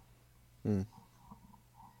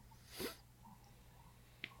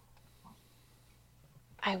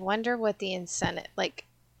 I wonder what the incentive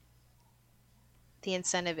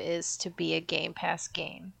is to be a Game Pass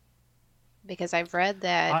game, because I've read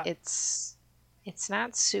that it's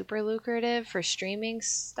not super lucrative for streaming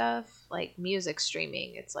stuff, like music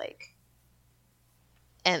streaming. It's like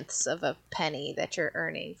nths of a penny that you're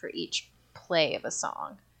earning for each play of a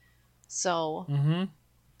song. So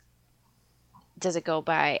does it go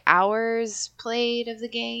by hours played of the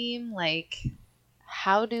game? Like,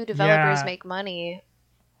 how do developers make money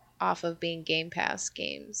off of being Game Pass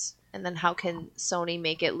games? And then how can Sony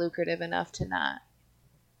make it lucrative enough to not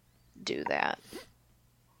do that?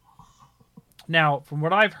 Now, from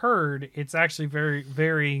what I've heard, it's actually very,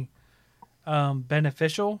 very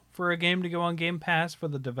beneficial for a game to go on Game Pass for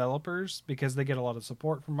the developers, because they get a lot of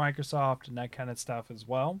support from Microsoft and that kind of stuff as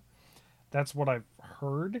well. That's what I've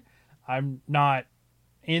heard. I'm not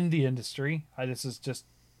in the industry. This is just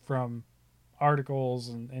from articles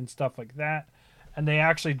and stuff like that. And they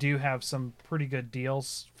actually do have some pretty good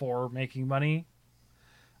deals for making money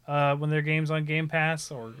when their game's on Game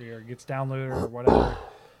Pass or gets downloaded or whatever.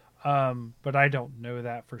 But I don't know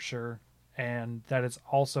that for sure. And that is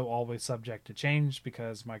also always subject to change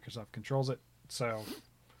because Microsoft controls it. So,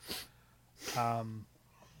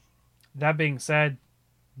 that being said,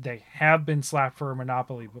 they have been slapped for a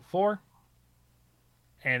monopoly before.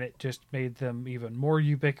 And it just made them even more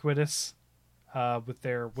ubiquitous with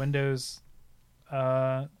their Windows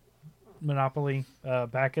monopoly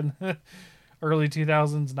back in the early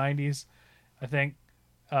 2000s, 90s, I think,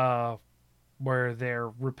 where their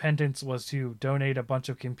repentance was to donate a bunch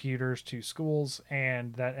of computers to schools,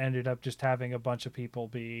 and that ended up just having a bunch of people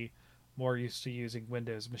be more used to using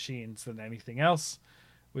Windows machines than anything else,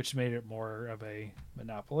 which made it more of a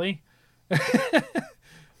monopoly.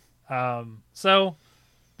 So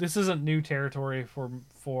this isn't new territory for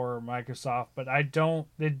Microsoft, but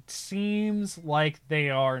it seems like they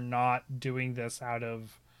are not doing this out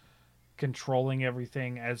of controlling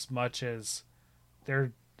everything as much as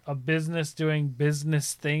they're a business doing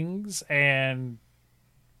business things and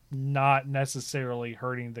not necessarily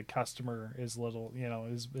hurting the customer as little,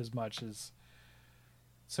 as much as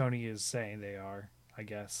Sony is saying they are, I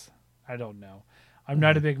guess. I don't know. I'm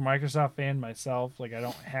not a big Microsoft fan myself. Like, I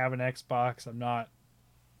don't have an Xbox.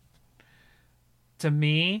 To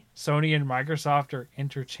me, Sony and Microsoft are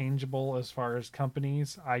interchangeable as far as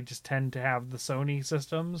companies. I just tend to have the Sony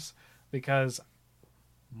systems because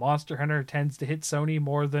Monster Hunter tends to hit Sony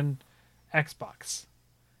more than Xbox.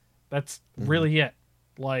 That's really it.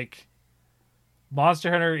 Like,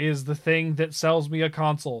 Monster Hunter is the thing that sells me a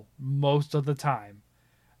console most of the time.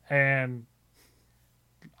 And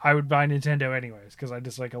I would buy Nintendo anyways, because I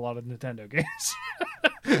dislike a lot of Nintendo games.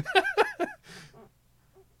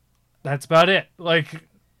 That's about it. Like,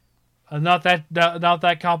 I'm not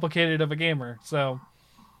that complicated of a gamer. So,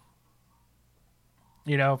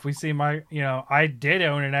 if we see I did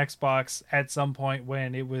own an Xbox at some point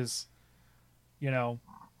when it was, a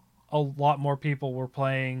lot more people were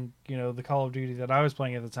playing, the Call of Duty that I was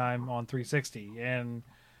playing at the time on 360. And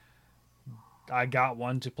I got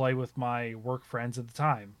one to play with my work friends at the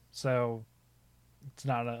time. So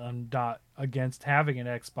I'm not against having an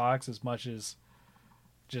Xbox as much as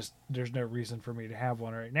just there's no reason for me to have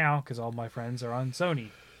one right now because all my friends are on Sony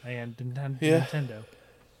and Nintendo.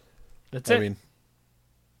 That's it. I mean,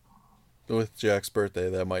 with Jack's birthday,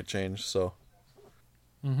 that might change. So,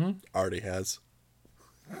 already has.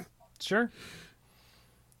 Sure.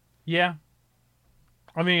 Yeah.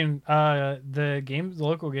 I mean, the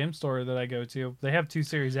local game store that I go to, they have 2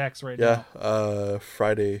 Series X right now. Yeah.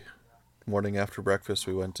 Friday morning after breakfast,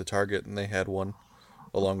 we went to Target and they had one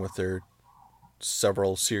along with their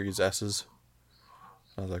several Series S's.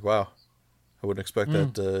 I was like, wow, I wouldn't expect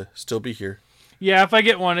that to still be here. Yeah, if I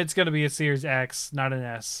get one, it's going to be a Series X, not an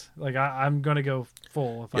S. Like, I'm going to go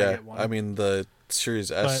full if I get one. I mean, the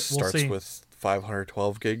Series S starts with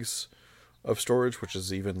 512 gigs of storage, which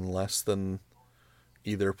is even less than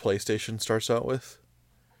either PlayStation starts out with.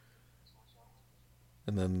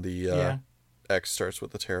 And then the X starts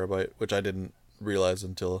with a terabyte, which I didn't realize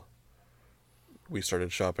until we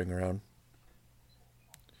started shopping around.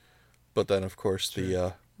 But then, of course,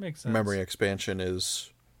 the memory expansion is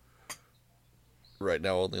right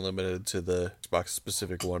now only limited to the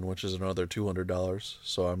Xbox-specific one, which is another $200.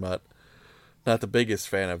 So I'm not the biggest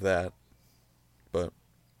fan of that. But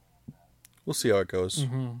we'll see how it goes.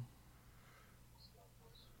 Mm-hmm.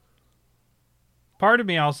 Part of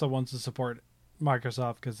me also wants to support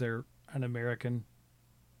Microsoft because they're an American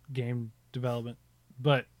game development.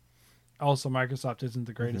 But also, Microsoft isn't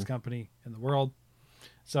the greatest company in the world.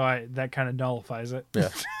 So that kind of nullifies it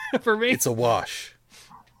for me. It's a wash.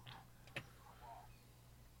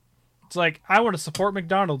 It's like, I want to support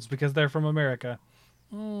McDonald's because they're from America.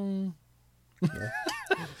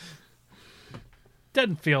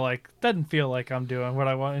 Doesn't feel like I'm doing what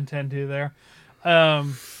I intend to there.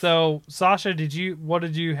 So Sasha, what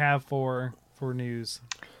did you have for news?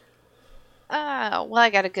 Well, I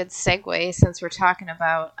got a good segue since we're talking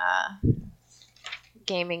about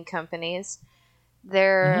gaming companies.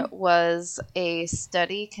 There was a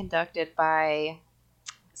study conducted by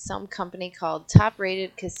some company called Top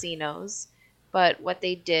Rated Casinos, but what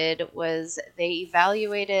they did was they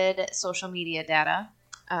evaluated social media data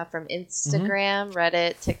from Instagram,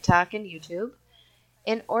 Reddit, TikTok, and YouTube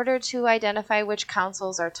in order to identify which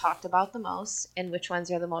consoles are talked about the most and which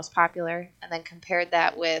ones are the most popular, and then compared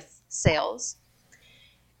that with sales.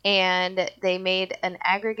 And they made an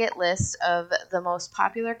aggregate list of the most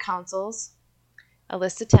popular consoles, a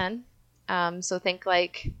list of 10. So think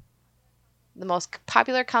like the most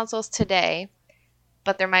popular consoles today,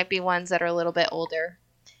 but there might be ones that are a little bit older.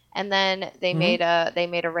 And then they made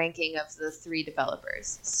a ranking of the 3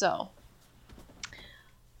 developers. So,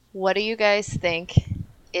 what do you guys think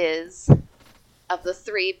is, of the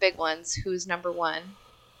 3 big ones, who's number 1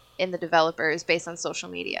 in the developers based on social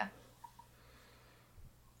media?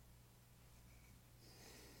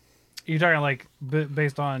 You're talking like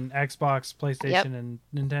based on Xbox, PlayStation, and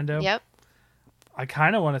Nintendo? Yep. I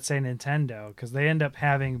kind of want to say Nintendo because they end up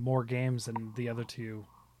having more games than the other 2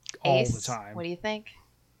 all the time. What do you think?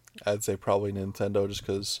 I'd say probably Nintendo just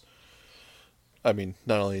because, I mean,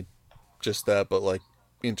 not only just that, but like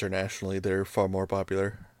internationally, they're far more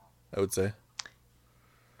popular, I would say.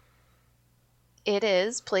 It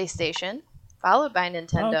is PlayStation, followed by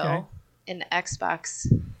Nintendo, and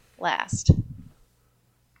Xbox last.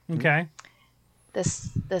 Okay.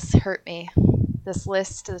 This hurt me. this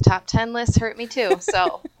list, the top 10 list, hurt me too.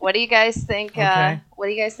 So, what do you guys think? Okay. What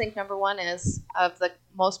do you guys think number one is of the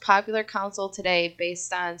most popular console today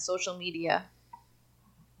based on social media?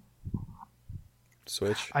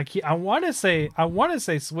 Switch. I want to say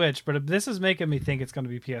Switch, but this is making me think it's going to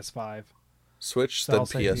be PS5. Switch, So then I'll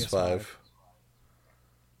say PS5.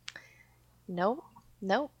 No.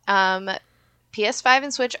 PS5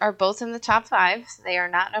 and Switch are both in the top 5. They are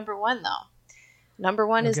not number one though. Number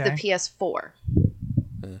one is the Okay. PS4.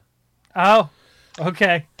 Oh,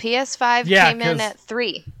 okay. PS5 Yeah, came in 'cause- at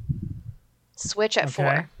 3. Switch at Okay.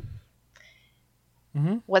 4.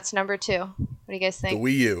 Mm-hmm. What's number 2? What do you guys The think?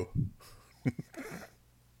 Wii U.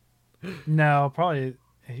 No, probably.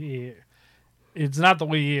 It's not the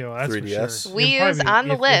Wii U. That's 3DS? for sure. Wii U's on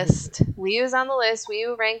the list. Wii U's on the list. Wii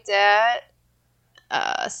U ranked at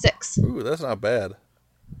 6. Ooh, that's not bad.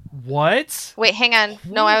 What? Wait, hang on.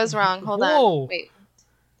 No, I was wrong. Hold Whoa. on. Wait.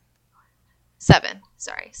 7.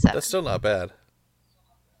 Sorry, 7. That's still not bad.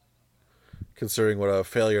 Considering what a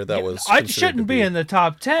failure that was. It considered to shouldn't be in the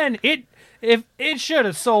top 10. It should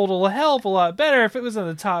have sold a hell of a lot better if it was in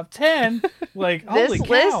the top 10. Like, holy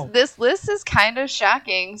cow. This list is kind of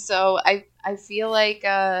shocking. So I feel like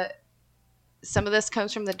some of this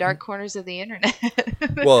comes from the dark corners of the internet.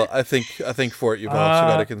 Well, I think for it, you've also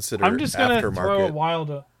got to consider I'm just gonna throw a aftermarket,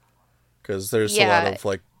 wild. because there's a lot of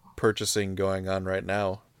like purchasing going on right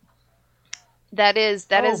now. That is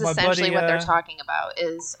my essentially buddy, what they're talking about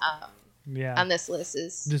is Yeah. on this list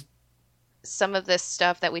is Just some of this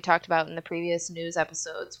stuff that we talked about in the previous news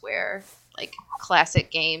episodes where like classic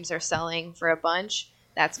games are selling for a bunch.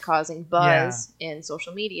 That's causing buzz in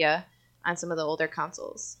social media on some of the older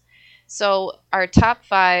consoles. So our top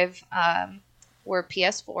 5 were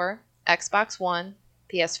PS4, Xbox One,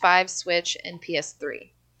 PS5, Switch, and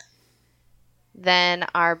PS3. Then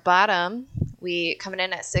our bottom, we coming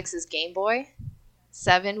in at 6 is Game Boy,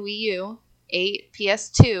 7 Wii U, 8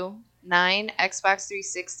 PS2, 9 Xbox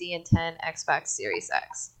 360, and 10 Xbox Series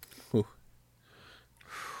X.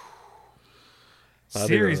 Not even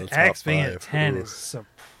Series in the top X being at 5. 10 Ooh. is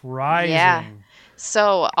surprising. Yeah.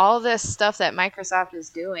 So all this stuff that Microsoft is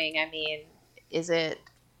doing, I mean, is it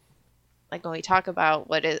like when we talk about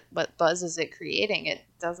what buzz is it creating? It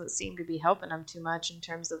doesn't seem to be helping them too much in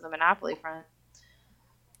terms of the monopoly front.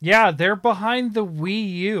 Yeah, they're behind the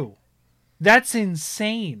Wii U. That's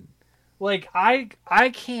insane. Like, I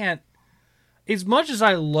can't... As much as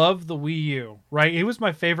I love the Wii U, right? It was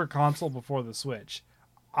my favorite console before the Switch.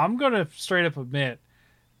 I'm going to straight up admit,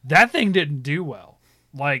 that thing didn't do well.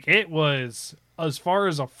 Like, it was, as far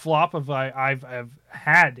as a flop of I've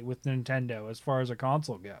had with Nintendo, as far as a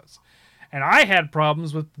console goes. And I had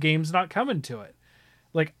problems with games not coming to it.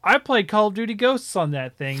 Like, I played Call of Duty Ghosts on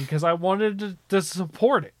that thing because I wanted to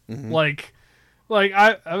support it. Mm-hmm. Like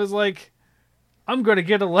I was like, I'm going to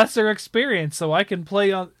get a lesser experience so I can play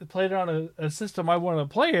it on a system I want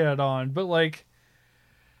to play it on. But like,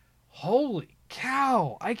 holy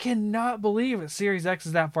cow, I cannot believe that Series X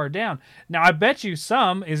is that far down. Now, I bet you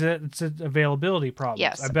some is that it's an availability problem.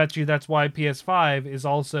 Yes. I bet you that's why PS5 is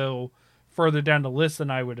also further down the list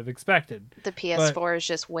than I would have expected. The PS4 is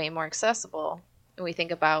just way more accessible. When we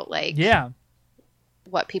think about like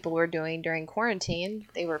what people were doing during quarantine,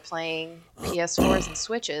 they were playing PS4s and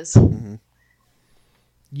Switches. Mm-hmm.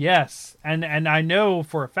 Yes, and I know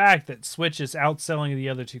for a fact that Switch is outselling the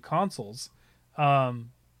other two consoles,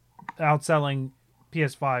 outselling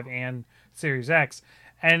PS5 and Series X,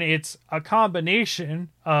 and it's a combination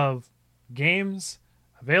of games,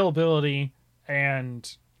 availability,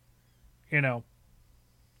 and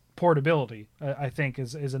portability. I think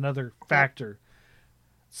is another factor.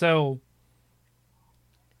 So,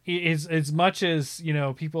 as much as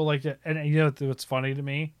people like to, and what's funny to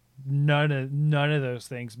me, none of those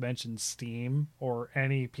things mention Steam or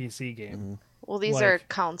any PC game. Mm-hmm. Well, these are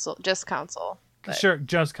just console. But Sure,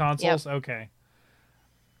 just consoles. Yep. Okay.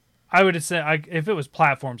 I would have said if it was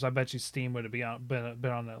platforms, I bet you Steam would have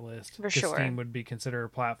been on that list. For sure. Steam would be considered a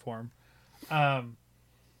platform. But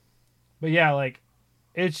yeah, like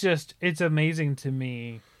it's amazing to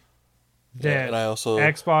me that and I also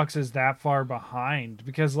Xbox is that far behind,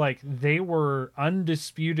 because like they were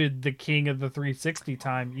undisputed the king of the 360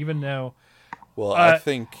 time, even though I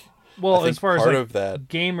think as far as part like of that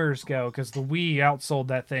gamers go, because the Wii outsold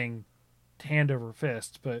that thing hand over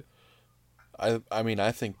fist. But I mean,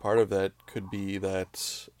 I think part of that could be that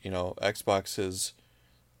Xbox has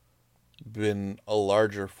been a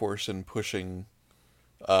larger force in pushing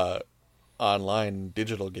online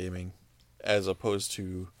digital gaming as opposed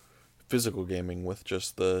to physical gaming with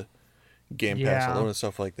just the Game Pass alone and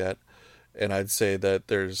stuff like that. And I'd say that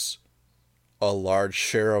there's a large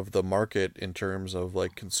share of the market in terms of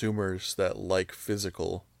like consumers that like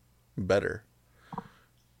physical better,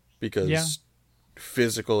 because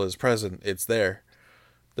physical is present, it's there.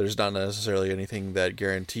 There's not necessarily anything that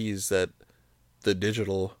guarantees that the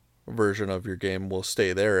digital version of your game will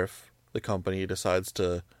stay there if the company decides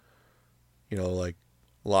to, like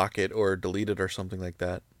lock it or delete it or something like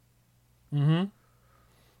that. Mm-hmm.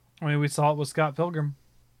 I mean, we saw it with Scott Pilgrim,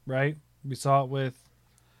 right? We saw it with.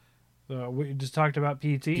 We just talked about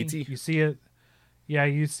PT. You see it. Yeah,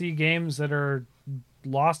 you see games that are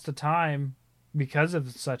lost to time because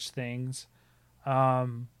of such things,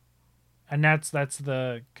 and that's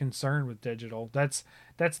the concern with digital. That's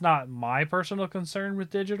not my personal concern with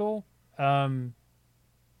digital.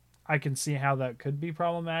 I can see how that could be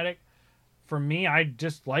problematic. For me, I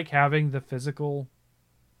just like having the physical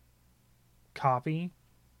copy.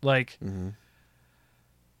 Like,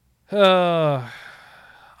 I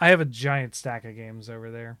have a giant stack of games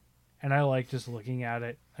over there, and I like just looking at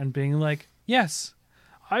it and being like, yes,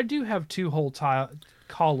 I do have 2 whole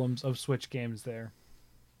columns of Switch games there.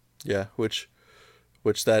 Yeah, which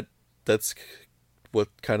that's what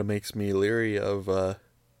kind of makes me leery of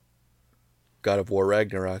God of War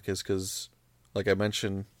Ragnarok, is because, like I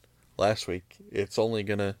mentioned last week, it's only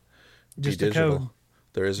gonna be digital.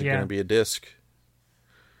 There isn't gonna be a disc,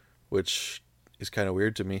 which is kind of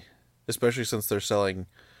weird to me, especially since they're selling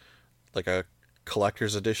like a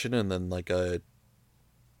collector's edition and then like a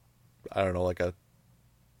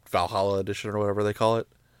Valhalla edition or whatever they call it.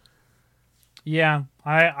 Yeah,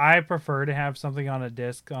 I prefer to have something on a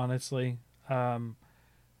disc, honestly. I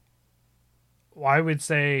would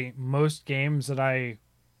say most games that I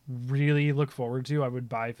really look forward to, I would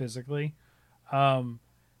buy physically. There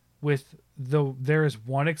is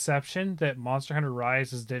one exception, that Monster Hunter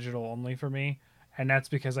Rise is digital only for me, and that's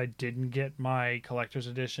because I didn't get my collector's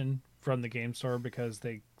edition from the game store because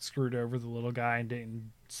they screwed over the little guy and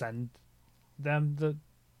didn't send them the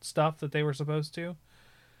stuff that they were supposed to.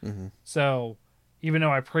 Mm-hmm. So even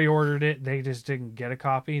though I pre-ordered it, they just didn't get a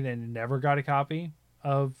copy. They never got a copy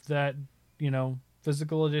of that,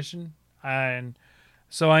 physical edition. And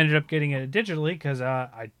so I ended up getting it digitally because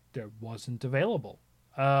it wasn't available.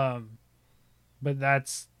 But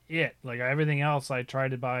that's it. Like everything else, I tried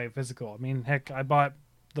to buy physical. I mean, heck, I bought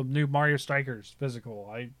the new Mario Strikers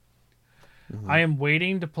physical. I am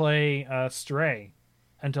waiting to play Stray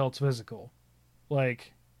until it's physical.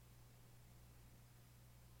 Like,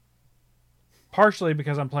 partially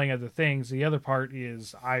because I'm playing other things. The other part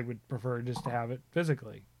is I would prefer just to have it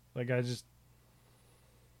physically. Like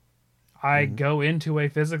I go into a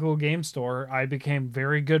physical game store. I became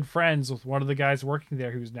very good friends with one of the guys working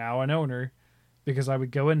there who's now an owner, because I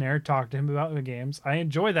would go in there, talk to him about the games. I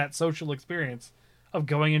enjoy that social experience of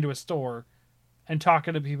going into a store and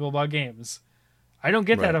talking to people about games. I don't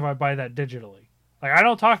get that if I buy that digitally. Like, I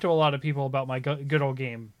don't talk to a lot of people about my good old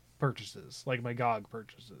game purchases, like my GOG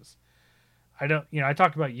purchases. I don't, I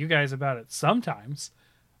talk about you guys about it sometimes,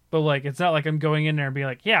 but like, it's not like I'm going in there and being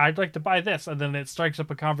like, yeah, I'd like to buy this. And then it strikes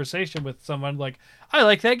up a conversation with someone like, I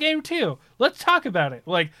like that game too. Let's talk about it.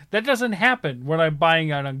 Like, that doesn't happen when I'm buying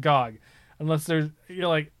it on GOG, unless there's,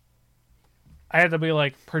 like, I had to be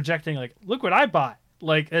like projecting, like, look what I bought.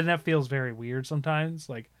 Like, and that feels very weird sometimes.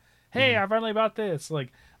 Like, hey, I finally bought this.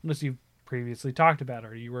 Like, unless you've previously talked about it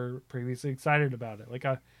or you were previously excited about it. Like,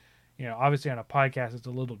 obviously on a podcast, it's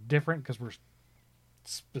a little different because we're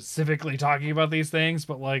specifically talking about these things,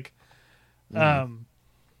 but like, you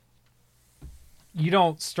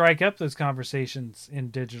don't strike up those conversations in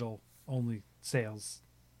digital only sales.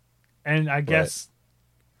 And I guess,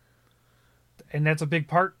 and that's a big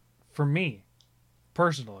part for me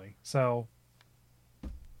personally. So,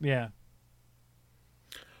 yeah.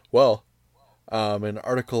 Well, an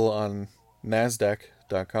article on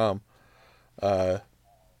NASDAQ.com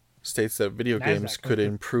states that video games could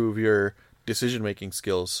improve your decision-making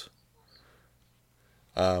skills.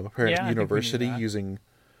 Apparently, university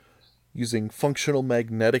using functional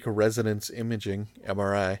magnetic resonance imaging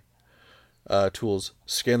 (MRI) tools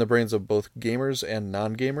scan the brains of both gamers and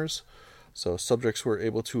non-gamers. So subjects were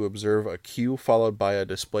able to observe a cue followed by a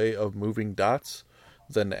display of moving dots,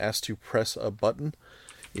 then asked to press a button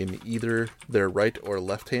in either their right or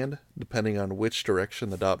left hand, depending on which direction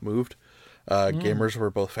the dot moved. Gamers were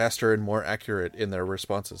both faster and more accurate in their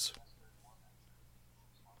responses.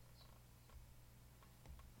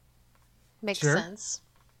 Makes sense.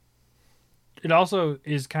 It also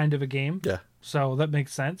is kind of a game. Yeah. So that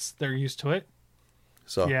makes sense. They're used to it.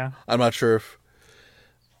 So yeah. I'm not sure if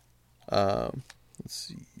let's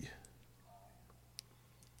see.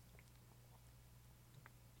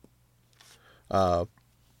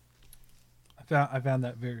 found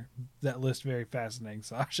that list very fascinating.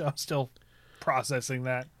 So I'm still processing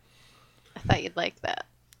that. I thought you'd like that.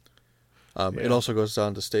 It also goes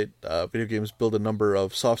on to state video games build a number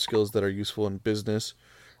of soft skills that are useful in business.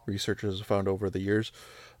 Researchers have found over the years.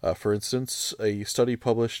 For instance, a study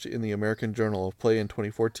published in the American Journal of Play in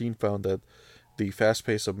 2014 found that the fast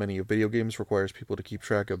pace of many video games requires people to keep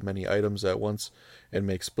track of many items at once and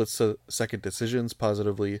make split-second decisions,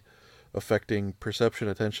 positively affecting perception,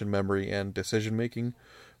 attention, memory, and decision-making,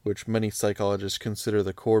 which many psychologists consider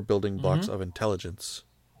the core building blocks of intelligence.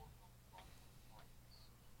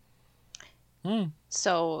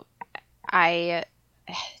 So I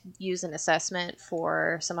use an assessment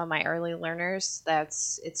for some of my early learners.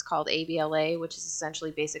 It's called ABLA, which is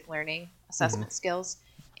essentially basic learning assessment skills.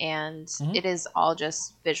 And it is all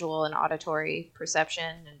just visual and auditory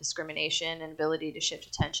perception and discrimination and ability to shift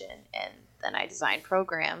attention. And then I design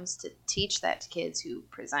programs to teach that to kids who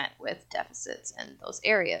present with deficits in those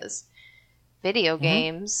areas. Video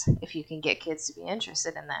games, if you can get kids to be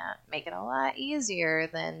interested in that, make it a lot easier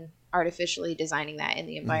than artificially designing that in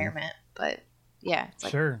the environment. But yeah,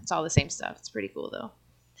 it's all the same stuff. It's pretty cool though.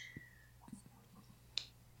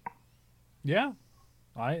 Yeah,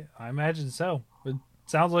 I imagine so. It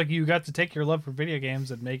sounds like you got to take your love for video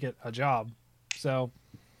games and make it a job. So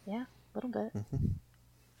yeah, a little bit.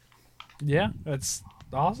 Yeah, that's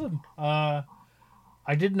awesome. I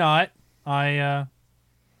did not.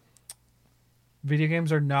 Video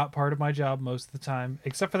games are not part of my job most of the time,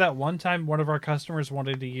 except for that one time one of our customers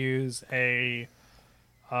wanted to use a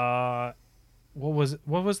what was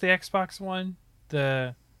the Xbox one?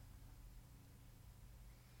 What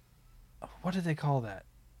did they call that?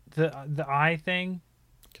 The eye thing?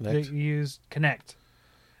 Kinect. They used Kinect.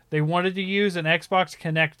 They wanted to use an Xbox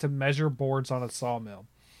Kinect to measure boards on a sawmill.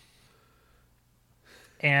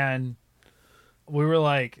 And we were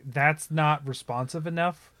like, that's not responsive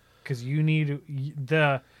enough, because you need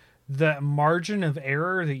the margin of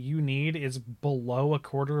error that you need is below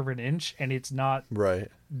 1/4 of an inch, and it's not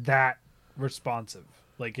that responsive.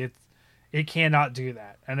 Like it cannot do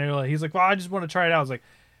that. And he's like, well, I just want to try it out. I was like,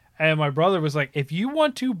 and my brother was like, if you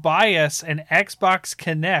want to buy us an Xbox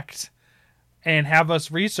Kinect and have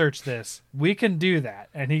us research this, we can do that.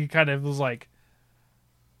 And he kind of was like,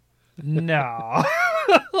 no.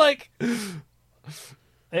 Like,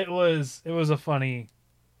 it was a funny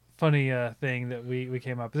thing that we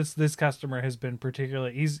came up. This customer has been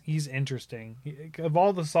particularly, he's interesting. Of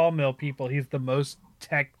all the sawmill people, he's the most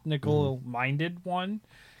technical minded one,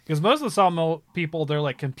 because most of the sawmill people, they're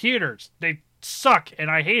like, computers, they suck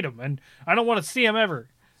and I hate them and I don't want to see them ever.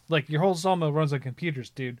 Like, your whole sawmill runs on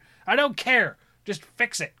computers, dude. I don't care, just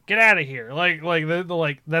fix it, get out of here. Like they're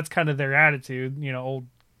like, that's kind of their attitude, you know, old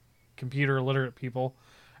computer illiterate people.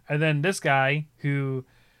 And then this guy, who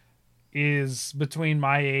is between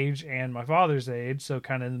my age and my father's age, so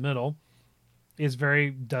kind of in the middle,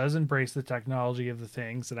 does embrace the technology of the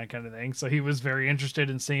things and that kind of thing. So he was very interested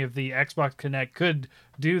in seeing if the Xbox Kinect could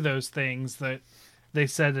do those things that they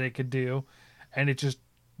said that it could do, and it's just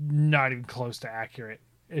not even close to accurate.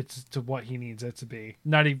 It's to what he needs it to be,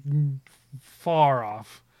 not even far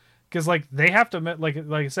off. Because like they have to, like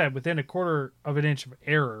I said, within 1/4 of an inch of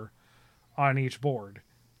error on each board.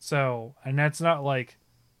 So, and that's not like,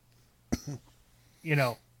 you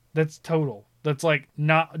know, that's total. That's like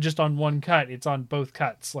not just on one cut, it's on both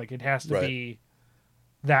cuts. Like, it has to be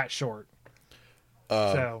that short.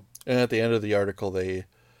 And at the end of the article, they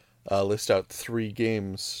list out 3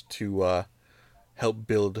 games to help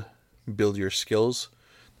build your skills.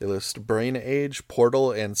 They list Brain Age,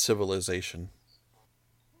 Portal, and Civilization.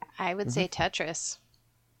 I would say Tetris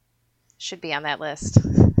should be on that list.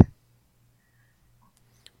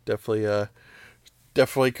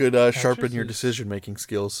 Definitely could sharpen your decision-making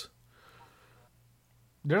skills.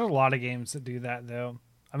 There's a lot of games that do that, though.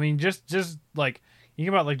 I mean, just like, you think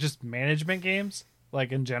about like just management games,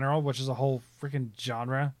 like in general, which is a whole freaking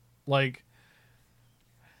genre. Like,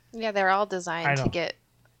 yeah, they're all designed to get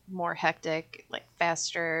more hectic, like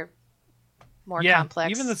faster, more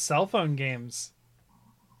complex. Even the cell phone games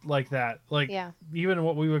like that. Like, even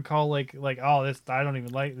what we would call like, oh, this I don't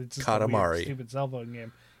even like. It's just Katamari. a weird, stupid cell phone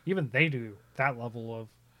game. Even they do that level of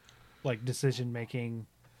like decision making.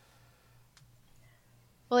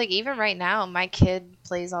 Well, like, even right now, my kid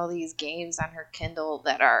plays all these games on her Kindle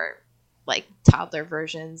that are like toddler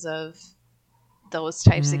versions of those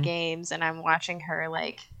types of games, and I'm watching her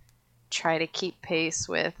like try to keep pace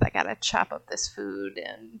with, I gotta chop up this food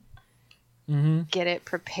and get it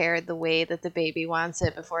prepared the way that the baby wants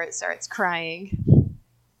it before it starts crying,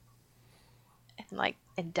 and like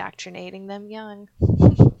indoctrinating them young.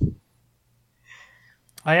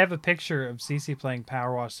 I have a picture of Cece playing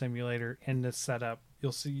Power Wash Simulator in this setup.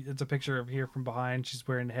 You'll see it's a picture of here from behind. She's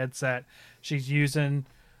wearing a headset. She's using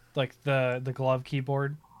like the glove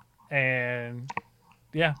keyboard, and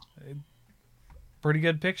yeah, pretty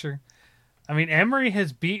good picture. I mean, Emery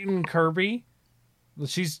has beaten Kirby.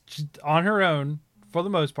 She's on her own for the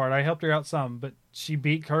most part. I helped her out some, but she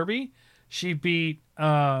beat Kirby. She beat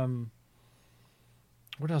what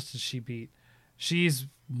else did she beat? She's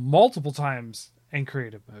multiple times in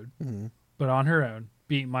creative mode, but on her own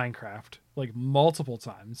beat Minecraft like multiple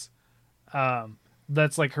times.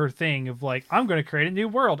 That's like her thing of like, I'm going to create a new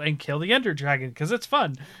world and kill the Ender Dragon because it's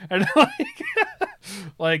fun. And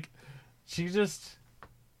like she just,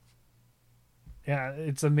 yeah,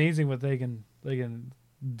 it's amazing what they can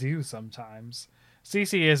do sometimes.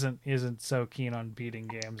 Cece isn't so keen on beating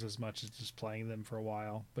games as much as just playing them for a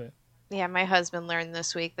while, but Yeah, my husband learned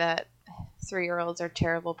this week that 3-year-olds are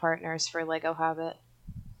terrible partners for Lego Hobbit.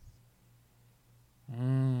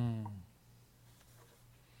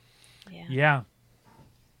 Yeah,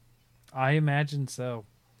 I imagine so.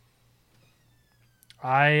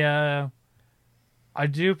 I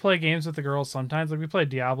do play games with the girls sometimes. Like we play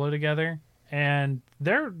Diablo together, and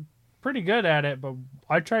they're pretty good at it. But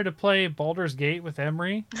I tried to play Baldur's Gate with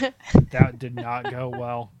Emery. That did not go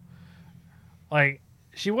well. Like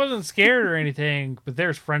she wasn't scared or anything, but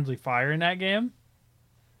there's friendly fire in that game,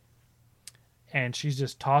 and she's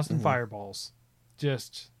just tossing fireballs,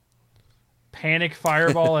 just panic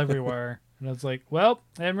fireball everywhere. And I was like, well,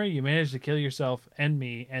 Emery, you managed to kill yourself and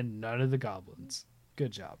me and none of the goblins.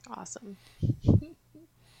 Good job. Awesome.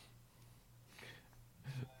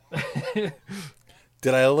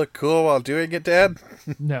 Did I look cool while doing it, Dad?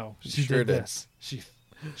 No, she Sure did did. this. She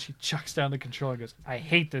chucks down the controller and goes, I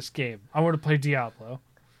hate this game. I want to play Diablo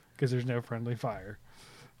because there's no friendly fire.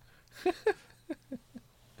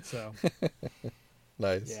 So,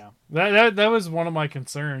 Nice. yeah. That was one of my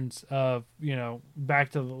concerns of,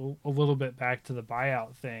 back to a little bit back to the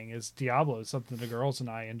buyout thing is Diablo is something the girls and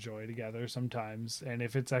I enjoy together sometimes. And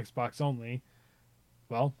if it's Xbox only,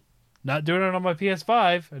 well, not doing it on my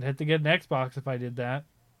PS5. I'd have to get an Xbox if I did that.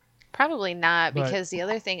 Probably not, But- because the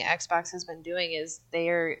other thing Xbox has been doing is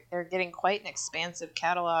they're getting quite an expansive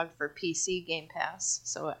catalog for PC Game Pass.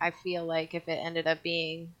 So I feel like if it ended up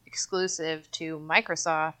being exclusive to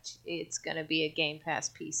Microsoft, it's going to be a Game Pass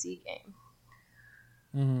PC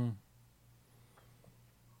game.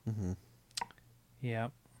 Yeah.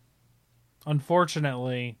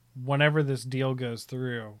 Unfortunately, whenever this deal goes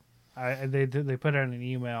through, they put out an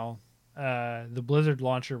email. The Blizzard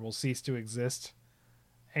launcher will cease to exist,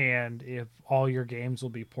 and if all your games will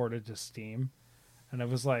be ported to Steam. And I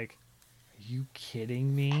was like, "Are you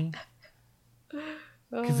kidding me?"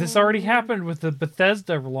 Because this already happened with the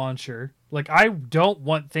Bethesda launcher. Like, I don't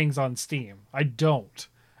want things on Steam. I don't,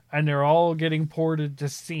 and they're all getting ported to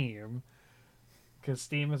Steam. Because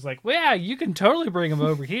Steam is like, well, yeah, you can totally bring them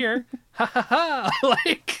over here. Ha ha ha.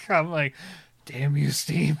 Like, I'm like, damn you,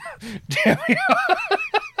 Steam. Damn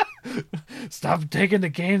you. Stop taking the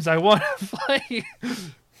games I want to play.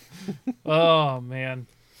 Oh, man.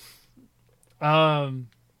 I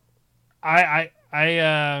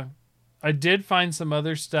did find some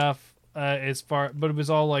other stuff but it was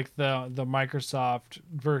all like the Microsoft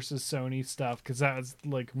versus Sony stuff. Because that was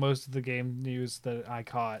like most of the game news that I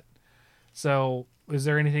caught. So, is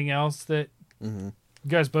there anything else that you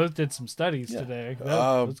guys both did some studies today?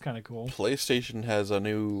 That was kind of cool. PlayStation has a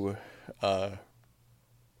new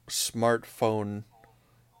smartphone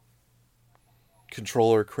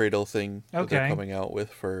controller cradle thing that they're coming out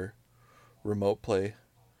with for remote play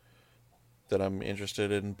that I'm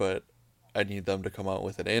interested in, but I need them to come out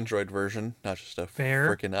with an Android version, not just a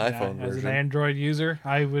freaking iPhone version. As an Android user,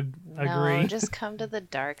 I would agree. No, just come to the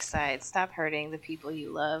dark side. Stop hurting the people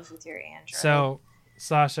you love with your Android. So,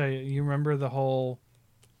 Sasha, you remember the whole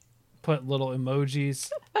put little emojis?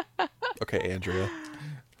 Okay, Andrea.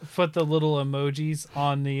 Put the little emojis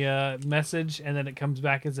on the message, and then it comes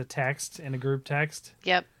back as a text in a group text.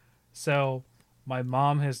 Yep. So, my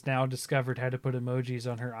mom has now discovered how to put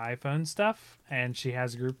emojis on her iPhone stuff, and she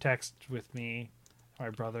has group text with me, my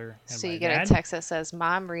brother, and So my you get dad. a text that says,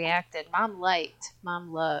 Mom reacted, Mom liked,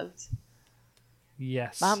 Mom loved,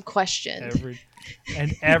 Yes. Mom questioned.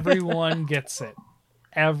 And everyone gets it.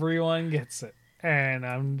 Everyone gets it.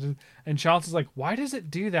 And Chance's like, why does it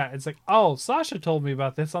do that? It's like, oh, Sasha told me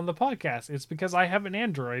about this on the podcast. It's because I have an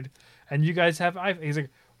Android and you guys have iPhone. He's like,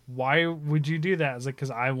 why would you do that? It's like, because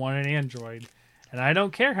I want an Android. And I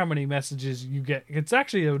don't care how many messages you get. It's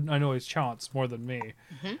actually annoys Chance more than me.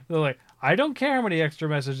 They're like, I don't care how many extra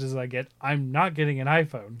messages I get. I'm not getting an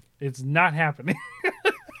iPhone. It's not happening.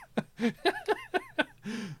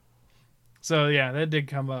 So yeah, that did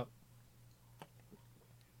come up.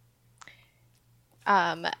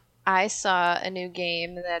 I saw a new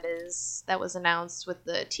game that was announced with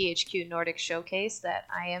the THQ Nordic Showcase that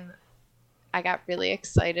I got really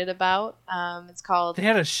excited about. It's called. They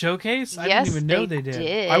had a showcase? I Yes, didn't even know they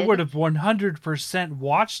did. I would have 100%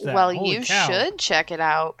 watched that. Well, Holy you cow. should check it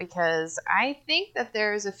out because I think that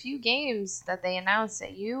there's a few games that they announced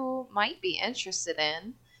that you might be interested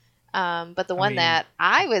in. But the one that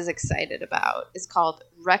I was excited about is called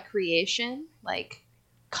Recreation, like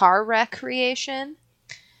car recreation,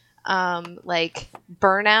 like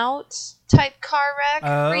Burnout type car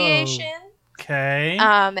recreation. Okay.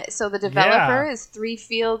 So the developer is Three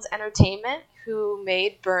Fields Entertainment, who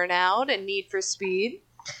made Burnout and Need for Speed,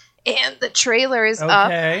 and the trailer is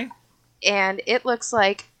up, and it looks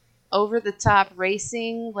like over the top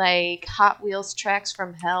racing, like Hot Wheels tracks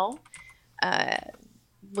from hell.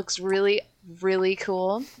 Looks really, really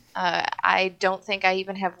cool. I don't think I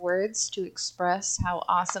even have words to express how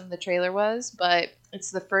awesome the trailer was, but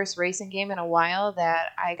it's the first racing game in a while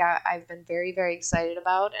that I've been very, very excited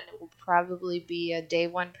about, and it will probably be a day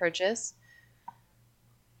one purchase.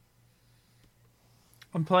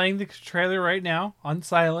 I'm playing the trailer right now on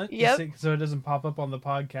silent, so it doesn't pop up on the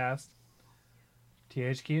podcast.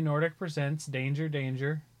 THQ Nordic presents Danger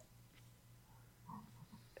Danger.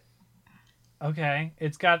 Okay,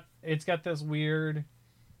 it's got this weird.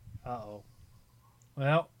 Uh-oh.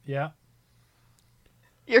 Well, yeah.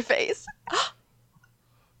 Your face.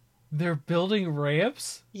 They're building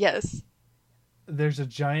ramps? Yes. There's a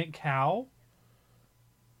giant cow?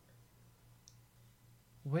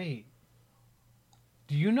 Wait.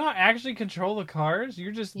 Do you not actually control the cars?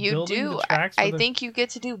 You're just building the tracks? I think you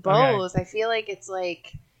get to do both. Okay. I feel like it's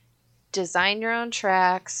like design your own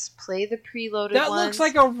tracks, play the preloaded ones. That looks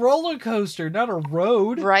like a roller coaster, not a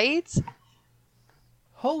road. Right?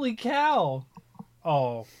 Holy cow.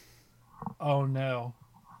 Oh no.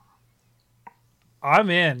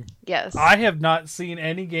 I'm in. Yes. I have not seen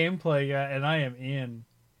any gameplay yet, and I am in.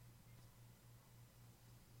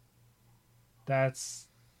 That's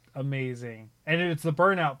amazing. And it's the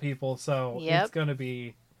Burnout people, so it's going to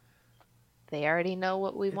be... They already know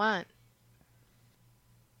what we want.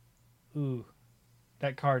 Ooh.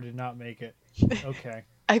 That car did not make it. Okay.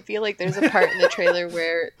 I feel like there's a part in the trailer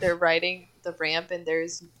where they're riding the ramp and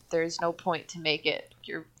there's no point to make it.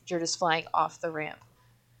 You're just flying off the ramp.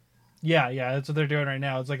 Yeah, that's what they're doing right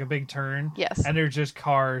now. It's like a big turn. Yes. And they're just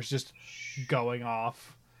cars just going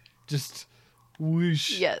off. Just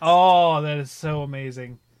whoosh. Yes. Oh, that is so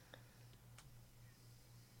amazing.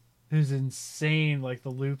 It is insane, like the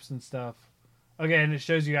loops and stuff. Okay, and it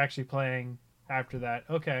shows you actually playing after that.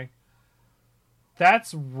 Okay.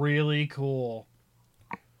 That's really cool.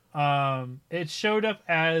 It showed up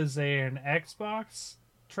as an Xbox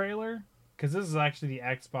trailer, because this is actually the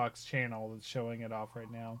Xbox channel that's showing it off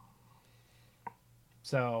right now.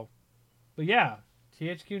 So, but yeah,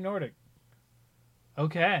 THQ Nordic.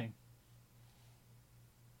 Okay.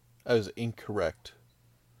 I was incorrect.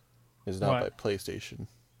 It's not by PlayStation.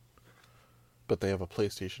 But they have a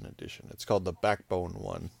PlayStation edition. It's called the Backbone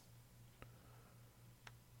one.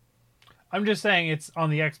 I'm just saying it's on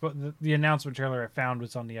the Xbox. The announcement trailer I found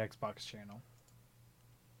was on the Xbox channel.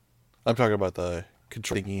 I'm talking about the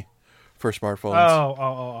control thingy for smartphones.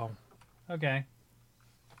 Oh. Okay.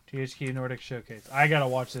 THQ Nordic Showcase. I gotta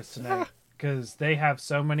watch this tonight because they have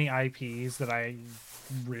so many IPs that I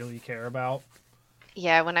really care about.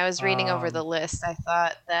 Yeah, when I was reading over the list, I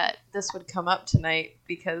thought that this would come up tonight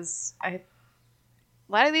because a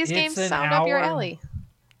lot of these games sound up your alley.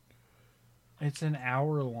 It's an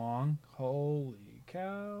hour long. Holy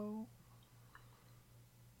cow.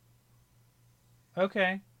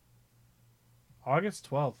 Okay. August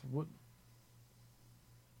 12th. What?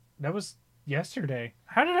 That was yesterday.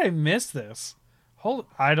 How did I miss this?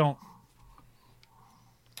 I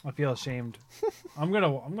feel ashamed. I'm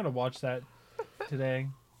gonna watch that today.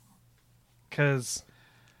 Cause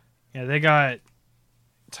they got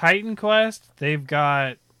Titan Quest, they've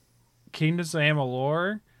got Kingdoms of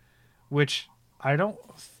Amalur, which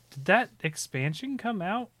did that expansion come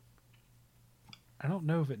out? I don't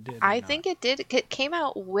know if it did. I think it did. It came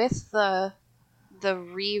out with the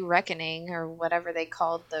Re-Reckoning or whatever they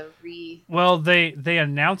called Well, they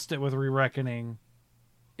announced it with Re-Reckoning.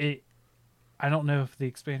 I don't know if the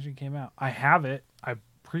expansion came out. I have it. I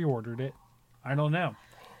pre-ordered it. I don't know.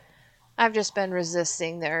 I've just been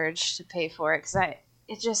resisting the urge to pay for it because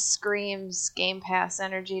it just screams Game Pass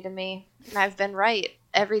energy to me. And I've been right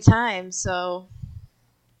every time, so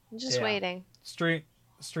I'm just waiting.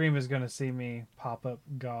 Stream is going to see me pop up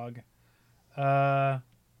GOG.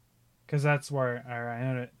 because that's where I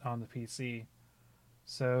own it on the PC.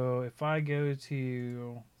 So if I go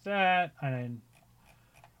to that, and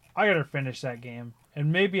I gotta finish that game,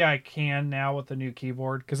 and maybe I can now with the new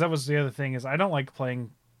keyboard, because that was the other thing is I don't like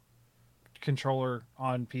playing controller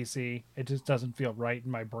on PC. It just doesn't feel right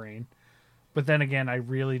in my brain. But then again, I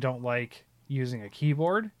really don't like using a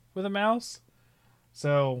keyboard with a mouse.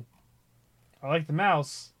 So I like the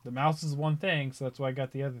mouse. The mouse is one thing, so that's why I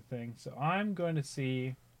got the other thing. So I'm going to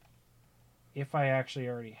see if I actually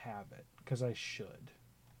already have it, because I should.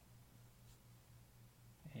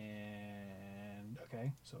 And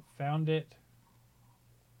okay, so found it.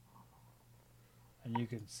 And you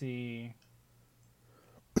can see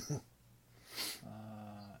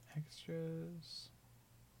extras.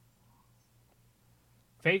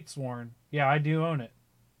 Fatesworn. Yeah, I do own it.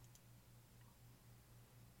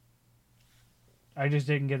 I just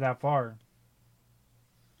didn't get that far.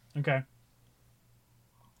 Okay.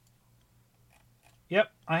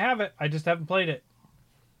 Yep, I have it. I just haven't played it.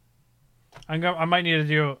 I might need to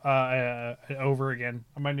do it over again.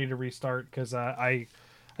 I might need to restart because I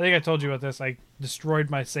think I told you about this. I destroyed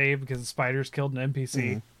my save because the spiders killed an NPC.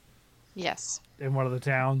 Mm-hmm. Yes. In one of the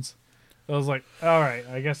towns. I was like, all right,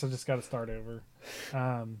 I guess I just got to start over.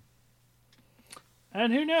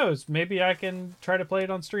 And who knows? Maybe I can try to play it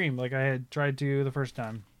on stream like I had tried to the first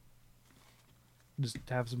time. Just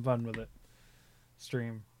have some fun with it.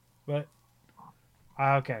 Stream. But,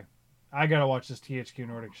 okay. I gotta watch this THQ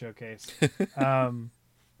Nordic showcase.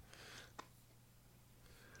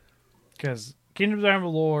 Because Kingdoms of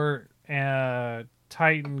Amalur,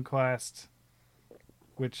 Titan Quest,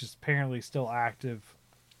 which is apparently still active.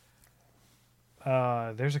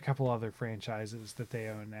 There's a couple other franchises that they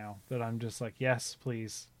own now that I'm just like, yes,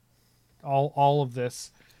 please. All of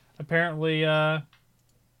this. Apparently,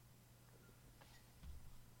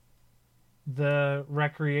 the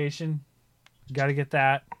Recreation. Gotta get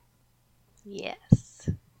that. Yes.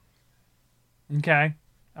 Okay.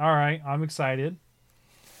 All right. I'm excited.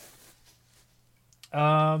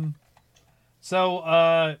 So,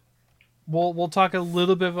 we'll talk a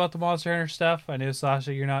little bit about the Monster Hunter stuff. I know,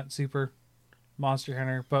 Sasha, you're not super Monster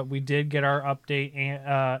Hunter, but we did get our update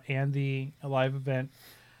and the live event.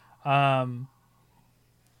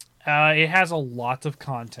 It has a lot of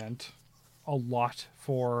content, a lot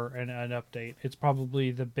for an update. It's probably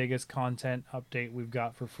the biggest content update we've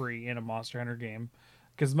got for free in a Monster Hunter game,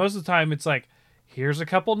 because most of the time it's like, here's a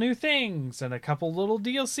couple new things and a couple little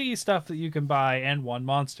DLC stuff that you can buy and one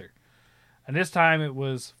monster. And this time it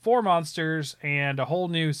was 4 monsters and a whole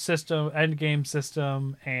new system, end game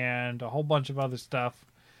system, and a whole bunch of other stuff.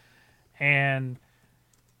 And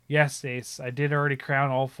yes, Ace, I did already crown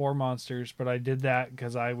all 4 monsters, but I did that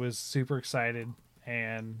because I was super excited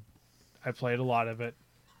and I played a lot of it.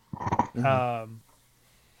 Mm-hmm.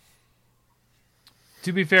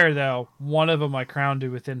 To be fair, though, one of them I crowned to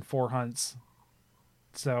within 4 hunts,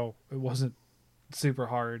 so it wasn't super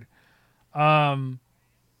hard.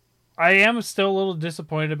 I am still a little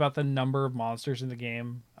disappointed about the number of monsters in the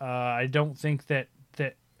game. I don't think that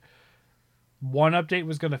one update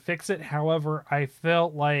was going to fix it. However, I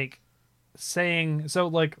felt like saying... So,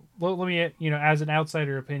 like, let me, as an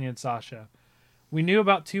outsider opinion, Sasha, we knew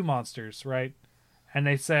about 2 monsters, right? And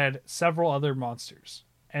they said several other monsters.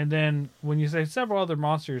 And then when you say several other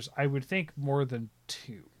monsters, I would think more than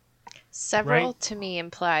 2. Several, right? To me,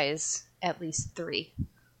 implies at least 3.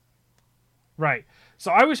 Right.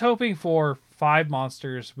 So I was hoping for 5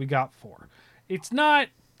 monsters. We got 4. It's not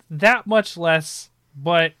that much less,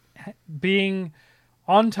 but being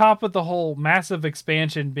on top of the whole massive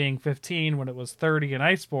expansion being 15 when it was 30 in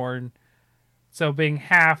Iceborne, so being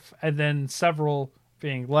half and then several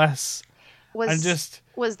being less. Was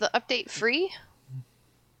the update free?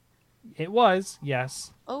 It was,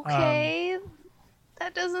 yes. Okay.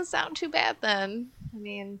 That doesn't sound too bad then. I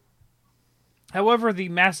mean... However, the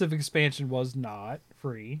massive expansion was not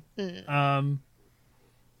free. Mm.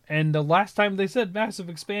 And the last time they said massive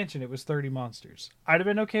expansion, it was 30 monsters. I'd have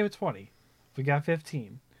been okay with 20. We got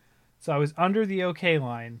 15. So I was under the okay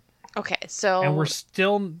line. Okay, so... And we're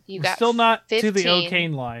still not 15, to the okay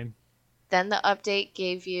line. Then the update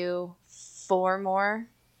gave you 4 more?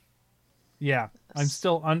 Yeah, I'm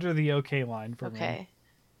still under the okay line for me. Okay.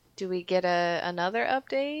 Do we get another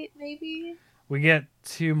update, maybe? We get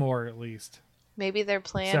 2 more at least. Maybe their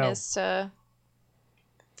plan is to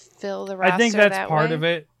fill the roster. I think that's that part way? of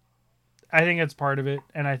it. I think it's part of it,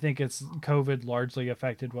 and I think it's COVID largely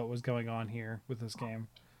affected what was going on here with this game.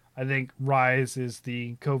 I think Rise is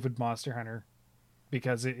the COVID Monster Hunter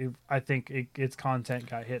because I think its content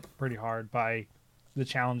got hit pretty hard by the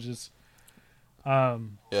challenges.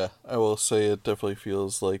 Yeah, I will say it definitely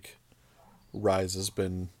feels like Rise has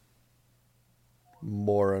been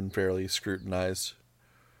more unfairly scrutinized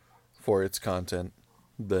for its content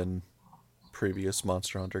than previous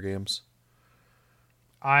Monster Hunter games.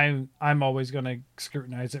 I'm always going to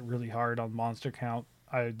scrutinize it really hard on monster count.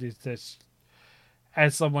 This,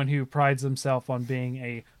 as someone who prides himself on being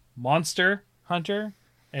a monster hunter,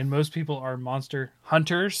 and most people are monster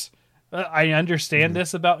hunters. I understand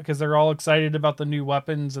this about because they're all excited about the new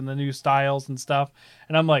weapons and the new styles and stuff,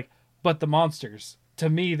 and I'm like, but the monsters, to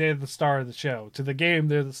me, they're the star of the show. To the game,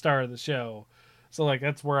 they're the star of the show. So like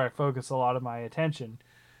that's where I focus a lot of my attention,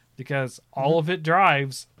 because all of it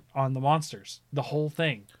drives on the monsters, the whole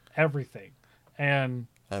thing, everything. And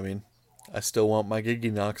I mean, I still want my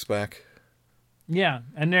Giginox back. Yeah,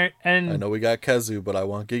 and I know we got Kazu, but I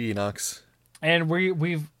want Giginox. And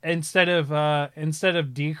we've instead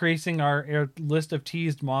of decreasing our list of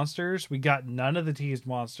teased monsters, we got none of the teased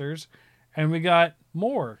monsters, and we got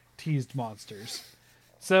more teased monsters.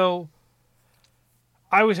 So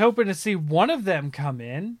I was hoping to see one of them come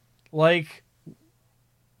in, like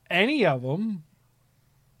any of them.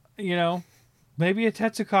 You know, maybe a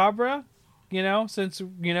Tetsukabra. You know, since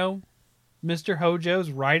Mr.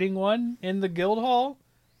 Hojo's riding one in the guild hall,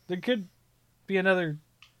 there could be another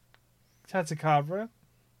Tetsukabra,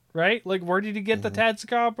 right? Like, where did he get the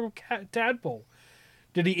Tetsukabra tadpole?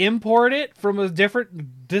 Did he import it from a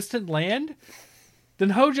distant land?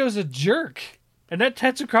 Then Hojo's a jerk, and that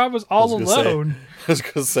Tetsukabra's all alone. I was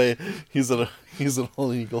gonna say he's an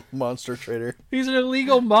illegal monster trader. He's an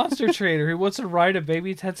illegal monster trader who wants to ride a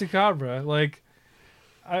baby Tetsukabra, like,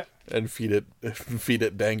 and feed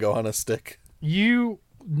it Dango on a stick. You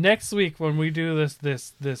next week when we do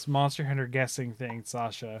this Monster Hunter guessing thing,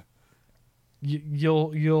 Sasha,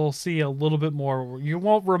 you'll see a little bit more. You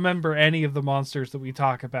won't remember any of the monsters that we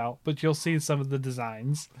talk about, but you'll see some of the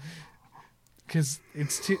designs, because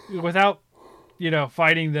it's without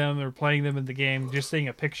fighting them or playing them in the game. Just seeing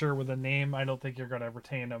a picture with a name, I don't think you're going to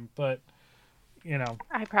retain them. But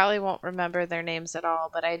I probably won't remember their names at all,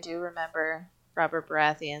 but I do remember Robert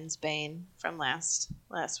Baratheon's Bane from last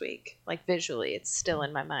week. Like, visually, it's still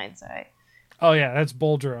in my mind's eye. Oh yeah, that's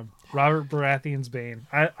Boldrum. Robert Baratheon's Bane.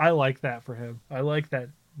 I like that for him. I like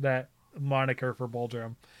that moniker for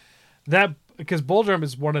Boldrum. That because Boldrum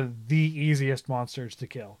is one of the easiest monsters to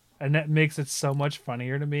kill, and that makes it so much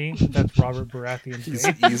funnier to me. That's Robert Baratheon's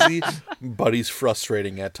Bane. He's easy, but he's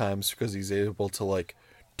frustrating at times because he's able to like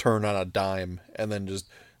turn on a dime and then just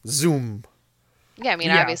zoom. Yeah, I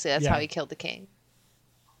mean, obviously that's how he killed the king.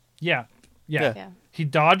 Yeah. Yeah. He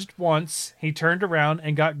dodged once, he turned around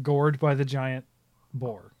and got gored by the giant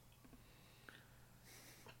boar.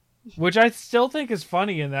 Which I still think is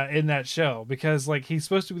funny in that show, because like he's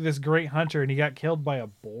supposed to be this great hunter and he got killed by a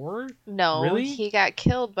boar? No, really? He got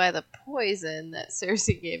killed by the poison that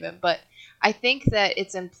Cersei gave him, but I think that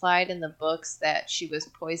it's implied in the books that she was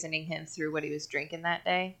poisoning him through what he was drinking that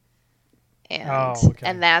day.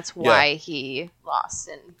 And that's why he lost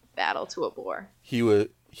in battle to a boar.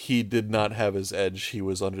 He did not have his edge. He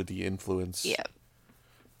was under the influence. Yep.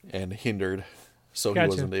 And hindered, so Gotcha. He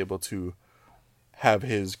wasn't able to have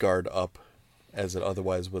his guard up as it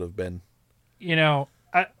otherwise would have been.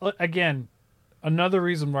 Again, another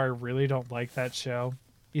reason why I really don't like that show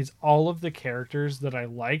is all of the characters that I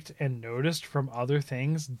liked and noticed from other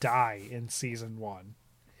things die in season 1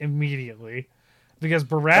 immediately. Because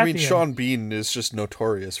Baratheon... I mean, Sean Bean is just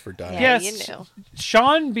notorious for dying. Yeah, yes, you knew.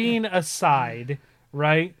 Sean Bean aside,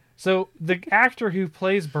 right? So the actor who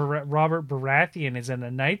plays Robert Baratheon is in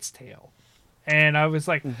A Knight's Tale. And I was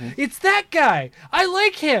like, it's that guy! I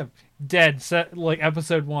like him! Dead, like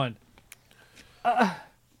episode 1. That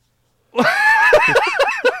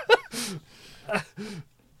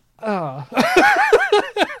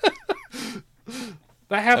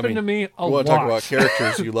happened to me a lot. You want to talk about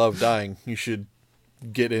characters you love dying, you should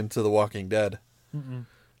get into The Walking Dead.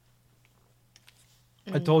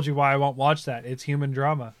 I told you why I won't watch that. It's human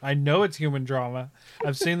drama. I know it's human drama.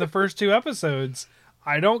 I've seen the first 2 episodes.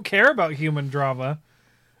 I don't care about human drama.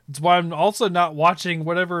 It's why I'm also not watching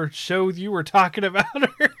whatever show you were talking about.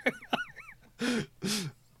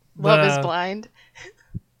 Love is Blind.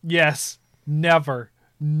 Yes. Never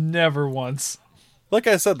once. Like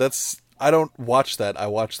I said, I don't watch that. I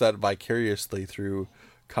watch that vicariously through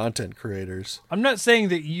content creators. I'm not saying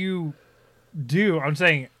that you do. I'm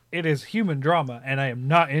saying it is human drama, and I am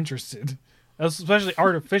not interested. Especially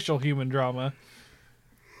artificial human drama.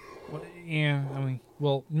 Yeah, I mean,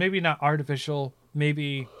 well, maybe not artificial.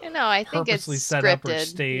 Maybe I think it's purposely set scripted. up or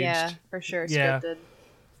staged. Yeah, for sure, Yeah. scripted.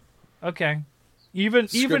 Okay, even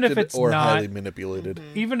if Scripted it's or not highly manipulated.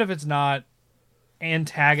 even if it's not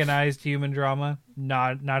antagonized human drama,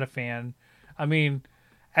 not a fan. I mean,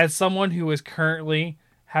 as someone who is currently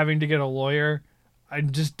having to get a lawyer,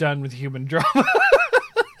 I'm just done with human drama.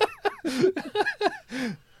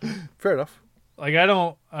 Fair enough. Like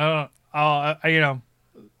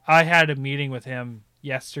I had a meeting with him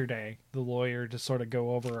yesterday, the lawyer, to sort of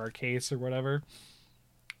go over our case or whatever.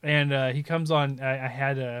 And he comes on.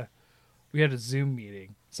 We had a Zoom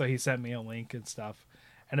meeting, so he sent me a link and stuff.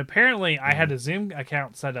 And apparently, I had a Zoom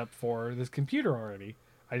account set up for this computer already.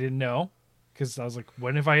 I didn't know, because I was like,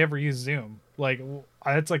 when have I ever used Zoom? Like,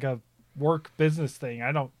 it's like a work business thing.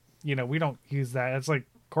 I don't, we don't use that. It's like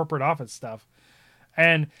corporate office stuff.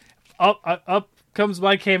 And up comes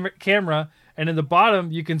my camera, and in the bottom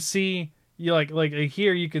you can see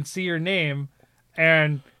here you can see your name,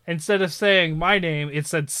 and instead of saying my name, it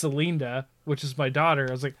said Celinda, which is my daughter.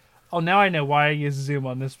 I was like, oh, now I know why I used Zoom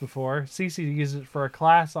on this before. Cece used it for a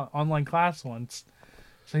class, online class once.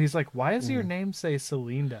 So he's like, why does your name say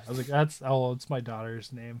Celinda? I was like, it's my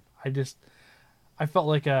daughter's name. I felt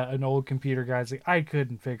like an old computer guy. Like, I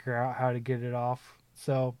couldn't figure out how to get it off.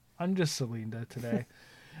 So I'm just Celinda today.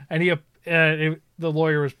 And the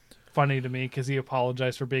lawyer was funny to me because he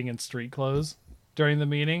apologized for being in street clothes during the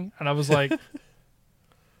meeting. And I was like,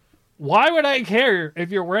 why would I care if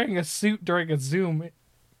you're wearing a suit during a Zoom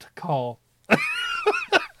call?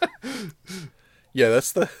 Yeah,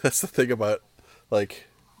 that's the thing about like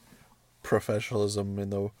professionalism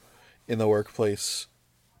in the workplace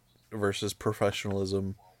versus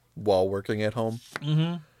professionalism while working at home.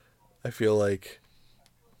 Mm-hmm. I feel like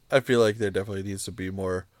there definitely needs to be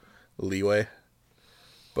more leeway,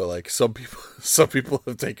 but like some people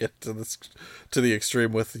have taken it to the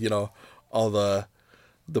extreme with all the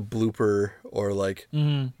blooper or like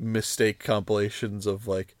mistake compilations of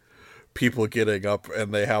like people getting up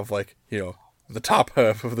and they have like the top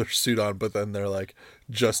half of their suit on, but then they're like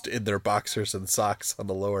just in their boxers and socks on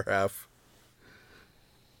the lower half.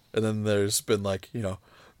 And then there's been like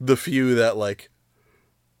the few that like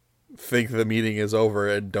think the meeting is over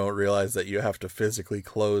and don't realize that you have to physically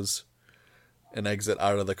close and exit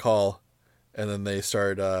out of the call, and then they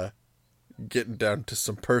start getting down to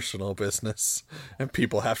some personal business, and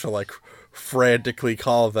people have to like frantically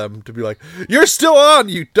call them to be like, you're still on,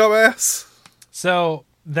 you dumbass. So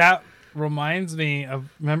that reminds me of,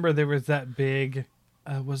 remember there was that big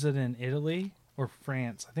was it in Italy or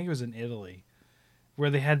France? I think it was in Italy, where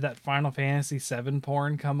they had that Final Fantasy VII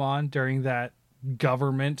porn come on during that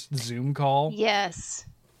government Zoom call. Yes.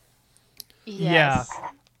 Yeah.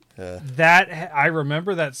 That I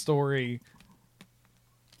remember that story.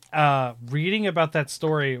 Reading about that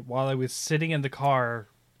story while I was sitting in the car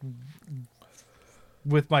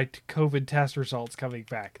with my COVID test results coming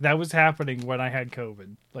back. That was happening when I had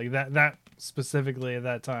COVID. Like that specifically at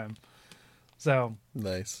that time. So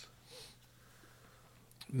nice.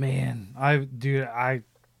 Man,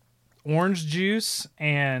 orange juice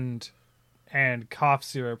and cough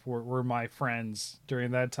syrup were my friends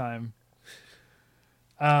during that time.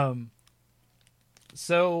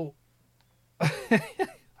 So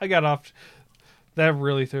I got off. That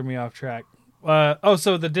really threw me off track.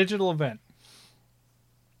 So the digital event.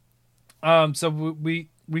 So we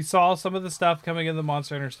saw some of the stuff coming in the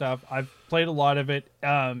Monster Hunter stuff. I've played a lot of it.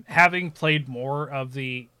 Having played more of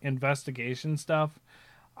the investigation stuff,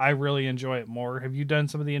 I really enjoy it more. Have you done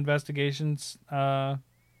some of the investigations,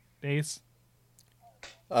 Ace?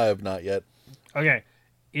 I have not yet. Okay.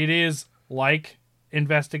 It is like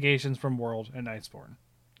investigations from World and Iceborne.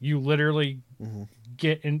 You literally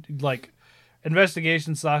get in, like,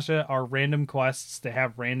 investigations, Sasha, are random quests. They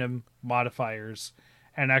have random modifiers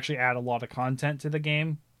and actually add a lot of content to the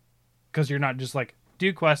game, because you're not just like,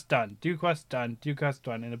 do quest done, do quest done, do quest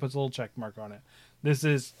done, and it puts a little check mark on it. This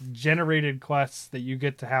is generated quests that you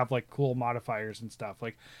get to have like cool modifiers and stuff,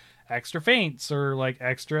 like extra feints or like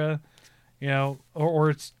extra, or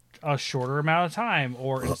it's a shorter amount of time,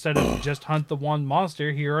 or instead of just hunt the one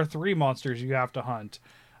monster, here are 3 monsters you have to hunt.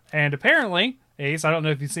 And apparently, Ace, I don't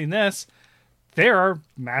know if you've seen this, there are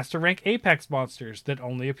master rank Apex monsters that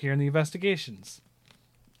only appear in the investigations.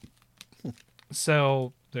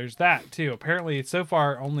 So there's that too. Apparently, so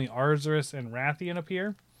far, only Arzuros and Rathian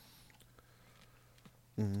appear.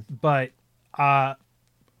 But my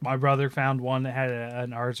brother found one that had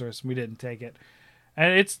an Arzuros, and we didn't take it.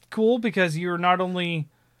 And it's cool because you're not only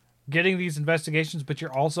getting these investigations, but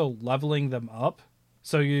you're also leveling them up.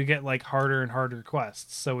 So you get like harder and harder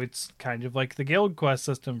quests. So it's kind of like the guild quest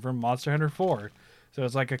system from Monster Hunter 4. So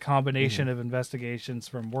it's like a combination of investigations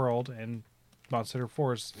from World and Monster Hunter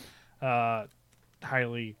 4's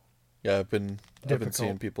highly I've been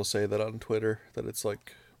seeing people say that on Twitter, that it's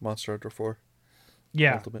like Monster Hunter 4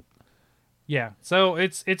 Yeah. Ultimate. Yeah, so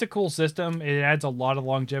it's a cool system. It adds a lot of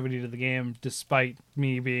longevity to the game, despite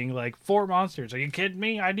me being like 4 monsters. Are you kidding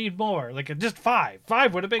me? I need more. Like just 5.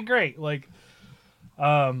 5 would have been great. Like,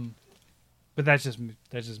 but that's just me.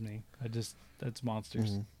 That's just me. That's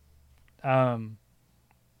monsters. Mm-hmm.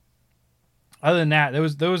 Other than that,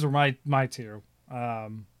 those were my 2.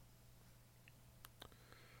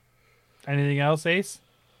 Anything else, Ace?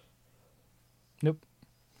 Nope.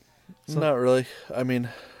 So, not really. I mean,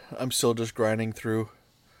 I'm still just grinding through.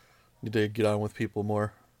 Need to get on with people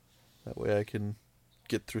more. That way I can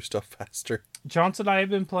get through stuff faster. Johnson and I have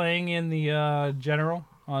been playing in the General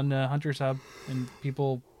on Hunter's Hub, and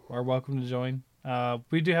people are welcome to join.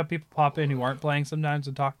 We do have people pop in who aren't playing sometimes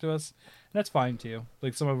and talk to us. And that's fine, too.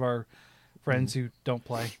 Like some of our friends who don't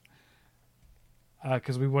play.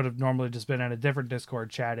 Because we would have normally just been at a different Discord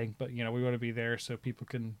chatting, but, we want to be there so people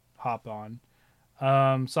can hop on.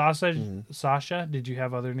 Sasha, did you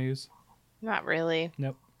have other news? Not really.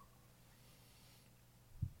 Nope.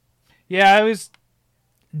 Yeah,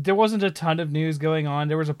 there wasn't a ton of news going on.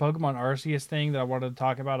 There was a Pokemon Arceus thing that I wanted to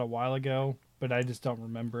talk about a while ago, but I just don't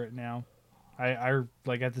remember it now. I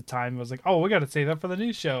like at the time was like, oh, we got to save that for the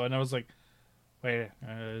news show, and I was like, wait,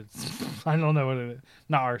 I don't know what it is.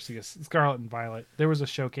 Not Arceus, Scarlet and Violet. There was a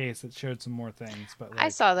showcase that showed some more things, but I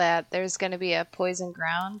saw that there's going to be a Poison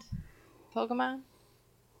Ground Pokemon.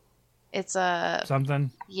 It's a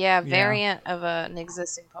something. Yeah, variant of an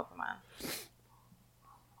existing Pokemon.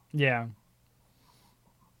 Yeah.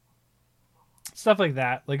 Stuff like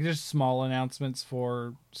that. Like just small announcements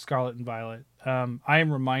for Scarlet and Violet. I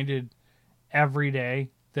am reminded every day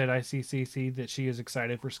that I see CC that she is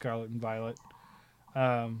excited for Scarlet and Violet.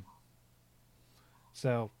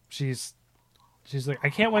 So she's like, I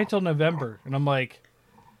can't wait till November. And I'm like,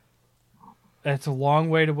 that's a long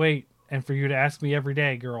way to wait. And for you to ask me every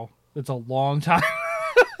day, girl, it's a long time.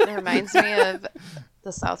 It reminds me of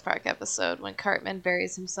the South Park episode when Cartman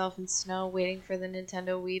buries himself in snow waiting for the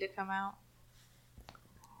Nintendo Wii to come out.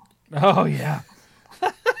 Oh, yeah.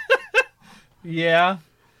 Yeah.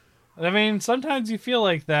 I mean, sometimes you feel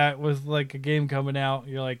like that with like a game coming out.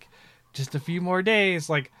 You're like, just a few more days.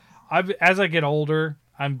 Like, as I get older,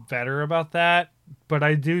 I'm better about that. But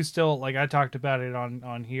I do still, like I talked about it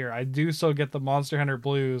on here, I do still get the Monster Hunter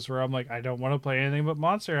blues where I'm like, I don't want to play anything but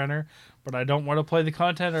Monster Hunter, but I don't want to play the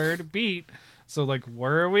content I already beat. So, like,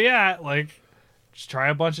 where are we at? Like, just try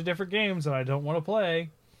a bunch of different games that I don't want to play.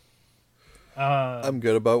 I'm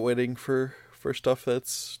good about waiting for stuff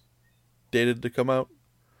that's dated to come out,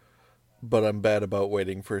 but I'm bad about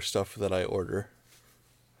waiting for stuff that I order.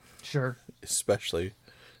 Sure. Especially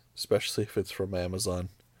if it's from Amazon.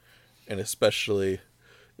 And especially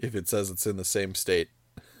if it says it's in the same state.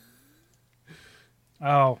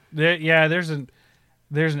 Oh, yeah. There's an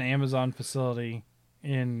Amazon facility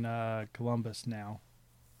in Columbus now.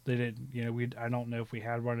 They didn't. I don't know if we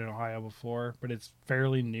had one in Ohio before, but it's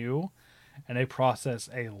fairly new, and they process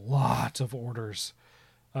a lot of orders.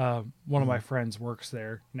 One of my friends works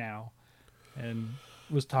there now, and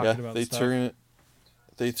was talking about stuff.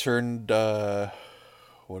 They turned.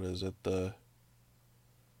 What is it? The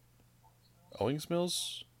Owings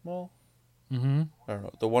Mills Mall? Mm-hmm. I don't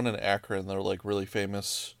know. The one in Akron, they're like really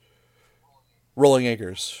famous. Rolling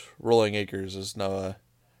Acres. Rolling Acres is now a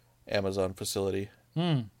Amazon facility.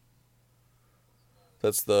 That's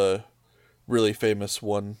the really famous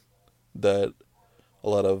one that a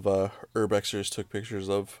lot of urbexers took pictures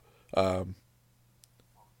of.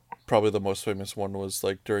 Probably the most famous one was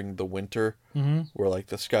like during the winter, where like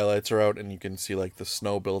the skylights are out and you can see like the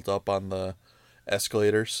snow built up on the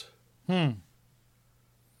escalators.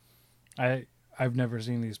 I've never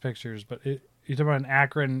seen these pictures, but you talking about in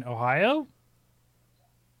Akron, Ohio?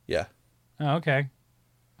 Yeah. Oh, okay.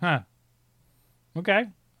 Huh. Okay.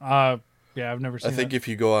 Yeah, I've never seen I think that. if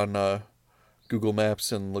you go on Google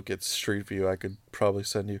Maps and look at Street View, I could probably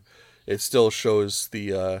send you. It still shows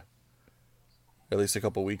the, at least a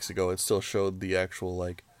couple weeks ago, it still showed the actual,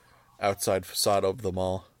 like, outside facade of the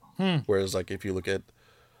mall. Whereas, like, if you look at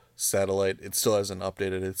satellite, it still hasn't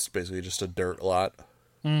updated. It's basically just a dirt lot.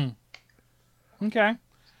 Okay.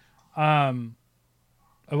 I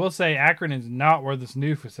will say Akron is not where this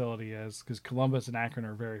new facility is, because Columbus and Akron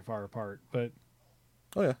are very far apart. But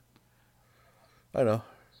oh yeah, I know.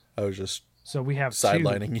 I was just we have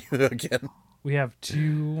sidelining you again. We have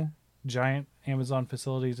 2 giant Amazon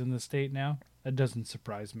facilities in the state now. That doesn't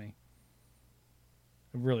surprise me.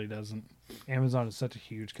 It really doesn't. Amazon is such a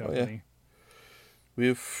huge company. Oh,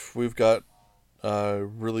 yeah. We've got a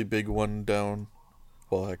really big one down.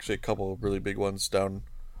 Well, actually, a couple of really big ones down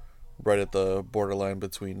right at the borderline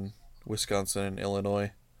between Wisconsin and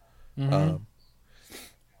Illinois.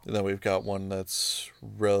 And then we've got one that's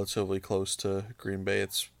relatively close to Green Bay.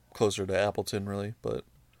 It's closer to Appleton, really, but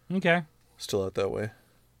Okay. still out that way.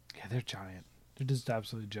 Yeah, they're giant. They're just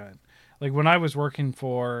absolutely giant. Like when I was working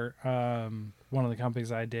for one of the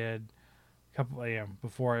companies I did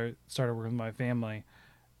before I started working with my family,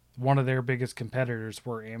 one of their biggest competitors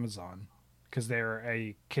were Amazon because they're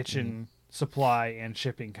a kitchen supply and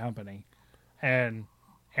shipping company, and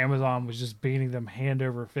Amazon was just beating them hand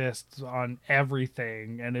over fist on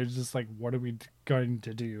everything, and it was just like, what are we going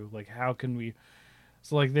to do? Like, how can we?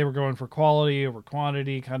 So like they were going for quality over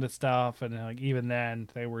quantity kind of stuff, and like even then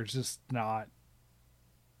they were just not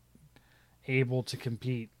able to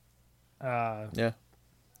compete. Yeah,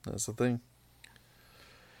 that's the thing.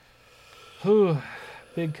 Whew,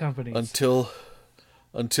 big companies. Until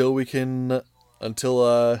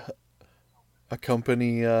a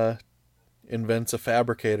company invents a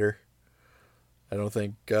fabricator, I don't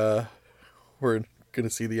think we're going to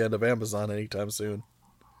see the end of Amazon anytime soon.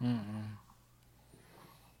 I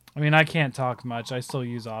mean, I can't talk much. I still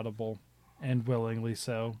use Audible, and willingly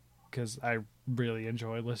so, because I really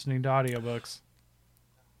enjoy listening to audiobooks.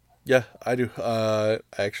 Yeah, I do. I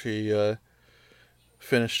actually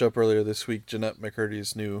finished up earlier this week Jeanette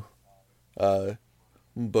McCurdy's new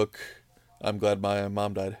book, I'm Glad My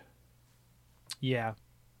Mom Died. Yeah.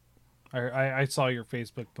 I saw your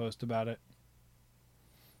Facebook post about it.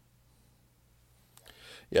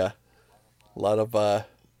 Yeah. A lot of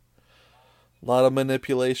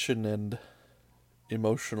manipulation and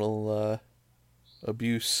emotional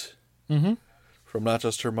abuse from not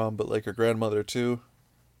just her mom, but like her grandmother too.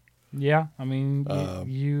 Yeah, I mean,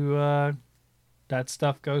 you that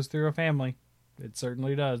stuff goes through a family. It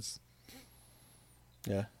certainly does.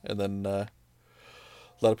 Yeah, and then a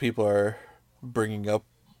lot of people are bringing up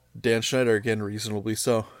Dan Schneider again, reasonably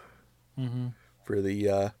so, for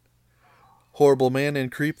the horrible man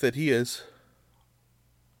and creep that he is.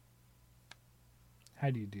 How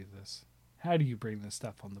do you do this? How do you bring this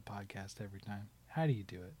stuff on the podcast every time? How do you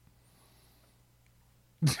do it?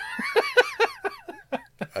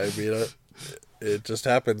 I mean, it just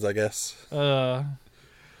happens, I guess.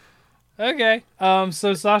 Okay.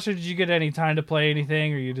 So Sasha, did you get any time to play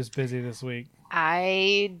anything, or are you just busy this week?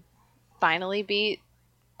 I finally beat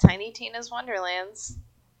Tiny Tina's Wonderlands.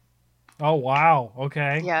 Oh wow.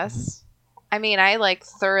 Okay. Yes. I mean, I like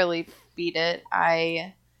thoroughly beat it.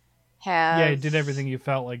 I have. Yeah, you did everything you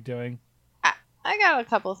felt like doing. I got a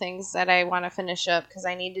couple things that I want to finish up because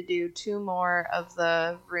I need to do 2 more of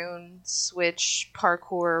the rune switch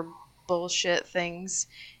parkour bullshit things,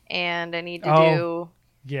 and I need to do.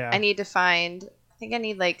 Yeah. I need to find. I think I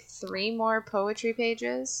need like 3 more poetry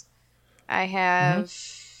pages. I have.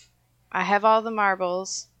 I have all the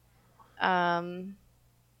marbles. But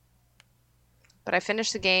I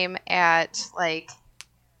finished the game at like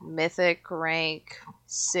mythic rank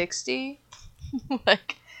 60.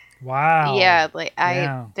 Like. Wow. Yeah, like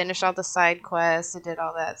I finished all the side quests, I did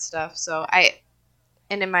all that stuff. So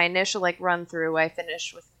and in my initial like run through, I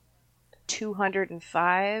finished with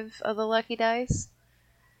 205 of the lucky dice.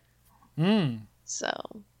 So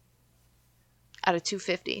out of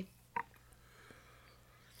 250.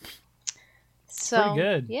 So pretty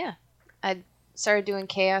good. Yeah, I started doing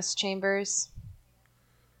chaos chambers.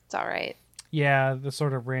 It's all right. Yeah, the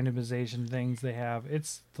sort of randomization things they have,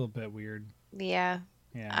 it's a little bit weird. Yeah.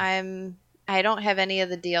 Yeah. I don't have any of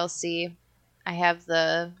the DLC. I have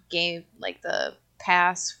the game, like the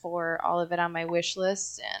pass for all of it on my wish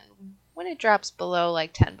list, and when it drops below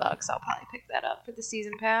like $10, I'll probably pick that up for the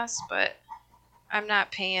season pass, but I'm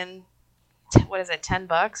not paying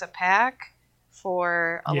 $10 a pack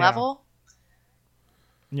for a level.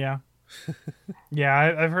 Yeah.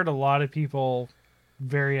 Yeah, I've heard a lot of people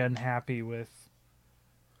very unhappy with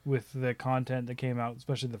the content that came out,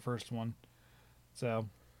 especially the first one. So,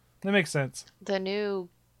 that makes sense. The new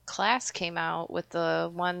class came out with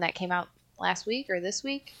the one that came out last week or this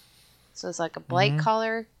week. So it's like a blight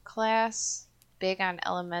color class, big on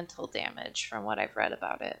elemental damage from what I've read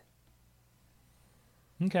about it.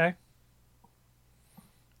 Okay.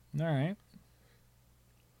 All right.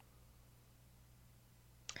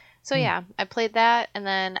 So yeah, I played that, and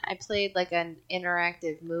then I played like an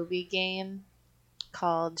interactive movie game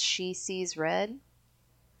called She Sees Red.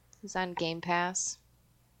 It's on Game Pass.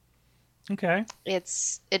 Okay. It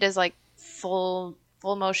is like full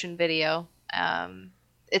motion video.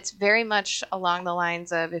 It's very much along the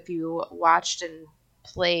lines of if you watched and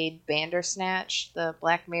played Bandersnatch, the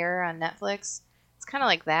Black Mirror on Netflix. It's kind of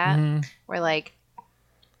like that, where like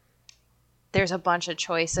there's a bunch of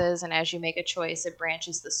choices, and as you make a choice, it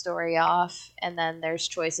branches the story off, and then there's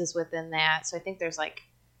choices within that. So I think there's like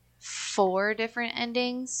 4 different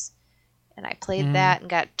endings, and I played that and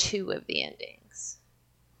got 2 of the endings.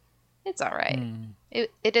 It's all right.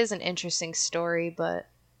 It is an interesting story, but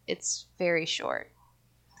it's very short.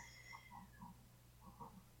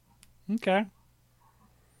 Okay.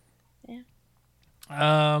 Yeah.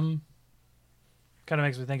 Kind of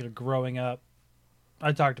makes me think of growing up.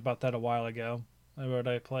 I talked about that a while ago. What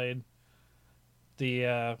I played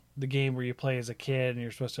the game where you play as a kid and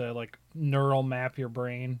you're supposed to like neural map your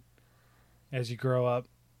brain as you grow up.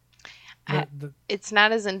 It's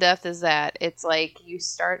not as in depth as that. It's like you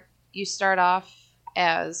start off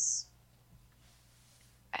as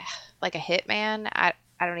like a hitman. I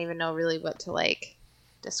don't even know really what to like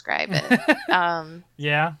describe it.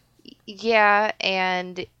 Yeah. Yeah,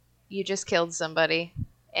 and you just killed somebody,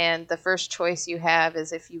 and the first choice you have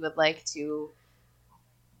is if you would like to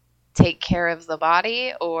take care of the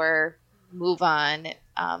body or move on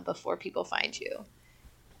before people find you.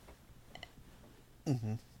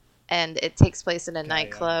 Mm-hmm. And it takes place in a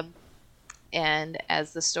nightclub. And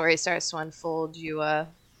as the story starts to unfold, it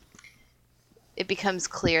becomes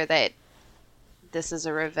clear that this is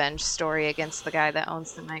a revenge story against the guy that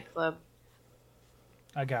owns the nightclub.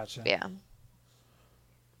 I gotcha. Yeah.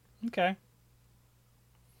 Okay.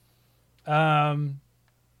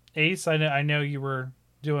 Ace, I know you were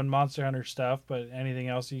doing Monster Hunter stuff, but anything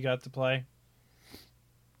else you got to play?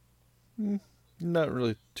 Not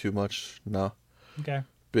really too much, no. Okay.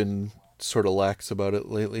 Been sort of lax about it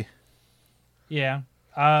lately. Yeah.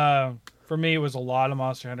 For me, it was a lot of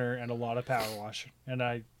Monster Hunter and a lot of Power Wash. And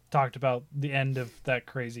I talked about the end of that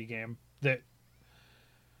crazy game. That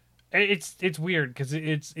it's weird because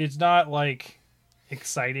it's not like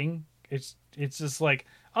exciting. It's just like,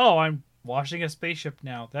 oh, I'm washing a spaceship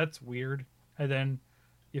now. That's weird. And then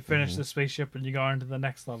you finish the spaceship and you go on to the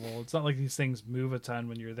next level. It's not like these things move a ton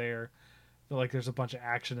when you're there. But like there's a bunch of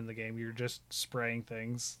action in the game. You're just spraying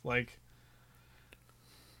things. Like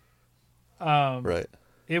right.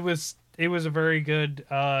 It was a very good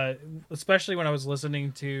especially when I was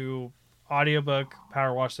listening to audiobook.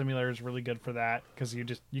 Power Wash Simulator is really good for that because you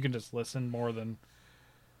can just listen more than,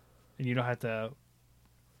 and you don't have to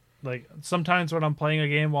like, sometimes when I'm playing a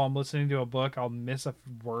game while I'm listening to a book, I'll miss a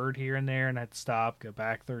word here and there and I have to stop, go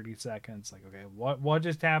back 30 seconds, like, okay, what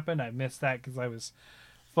just happened? I missed that because I was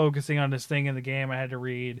focusing on this thing in the game I had to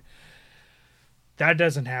read. That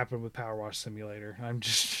doesn't happen with Power Wash Simulator. I'm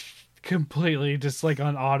just completely just like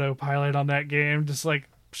on autopilot on that game, just like,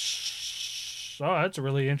 oh, that's a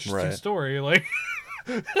really interesting story. Like,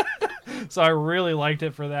 so I really liked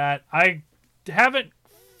it for that. I haven't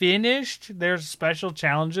finished. There's special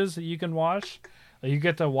challenges that you can watch. You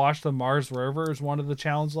get to watch the Mars rover as one of the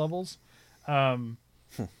challenge levels.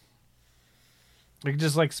 Like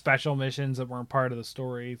just like special missions that weren't part of the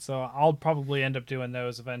story. So I'll probably end up doing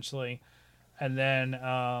those eventually. And then,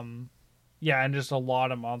 yeah, and just a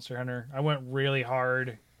lot of Monster Hunter. I went really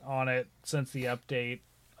hard on it since the update.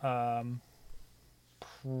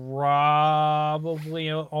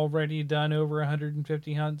 Probably already done over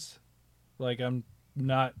 150 hunts. Like, I'm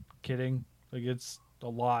not kidding. Like, it's a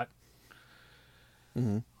lot.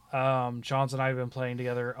 Chance and I have been playing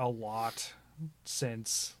together a lot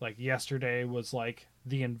since, like, yesterday was like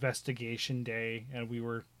the investigation day, and we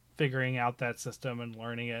were figuring out that system and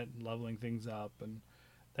learning it and leveling things up and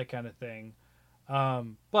that kind of thing.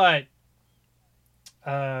 But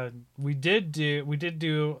we did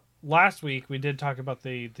do last week. We did talk about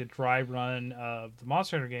the dry run of the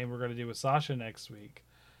Monster Hunter game we're going to do with Sasha next week.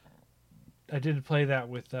 I did play that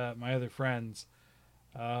with my other friends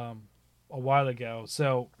a while ago.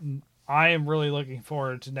 So I am really looking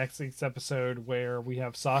forward to next week's episode where we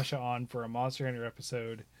have Sasha on for a Monster Hunter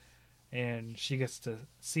episode, and she gets to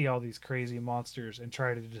see all these crazy monsters and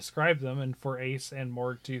try to describe them, and for Ace and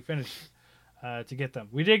Morg to finish to get them.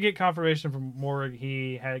 We did get confirmation from Morg.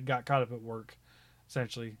 He got caught up at work,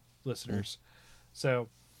 essentially, listeners. So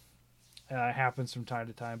it happens from time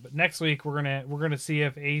to time. But next week we're gonna see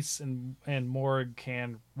if Ace and Morg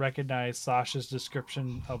can recognize Sasha's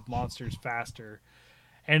description of monsters faster.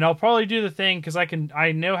 And I'll probably do the thing because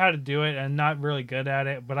I know how to do it and I'm not really good at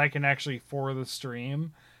it, but I can actually, for the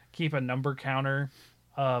stream, keep a number counter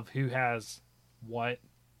of who has what.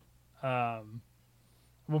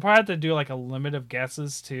 We'll probably have to do like a limit of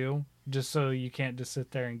guesses too, just so you can't just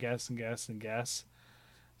sit there and guess and guess and guess.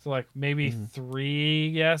 So like maybe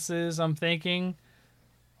 3 guesses, I'm thinking,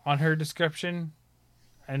 on her description.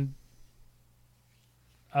 And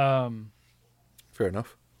fair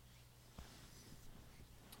enough.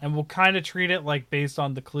 And we'll kind of treat it like based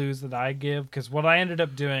on the clues that I give, because what I ended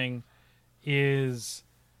up doing is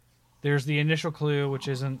there's the initial clue, which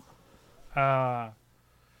isn't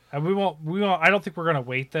And we won't. I don't think we're gonna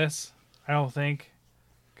wait this. I don't think,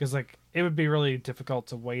 because like it would be really difficult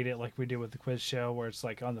to weight it like we do with the quiz show, where it's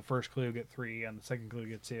like on the first clue get 3, on the second clue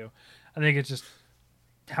get 2. I think it's just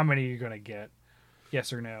how many you're gonna get,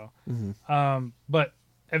 yes or no. But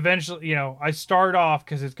eventually, I start off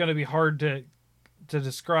because it's gonna be hard to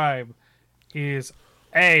describe. Is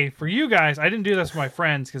for you guys, I didn't do this with my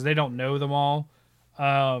friends because they don't know them all,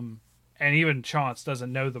 and even Chance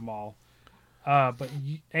doesn't know them all. But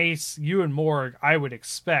Ace, you and Morg, I would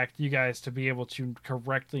expect you guys to be able to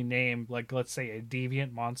correctly name, like, let's say, a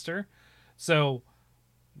deviant monster. So,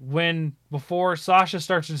 before Sasha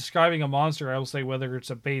starts describing a monster, I will say whether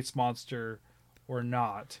it's a base monster or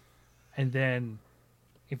not. And then,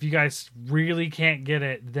 if you guys really can't get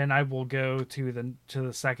it, then I will go to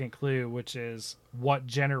the second clue, which is what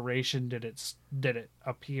generation did it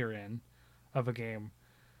appear in of a game.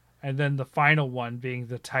 And then the final one being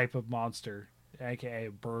the type of monster, aka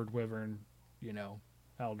bird, wyvern,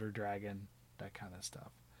 elder dragon, that kind of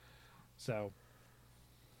stuff. So,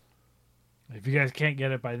 if you guys can't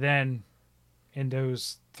get it by then, in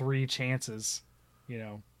those 3 chances,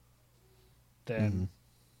 then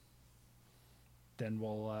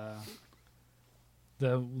we'll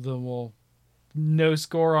no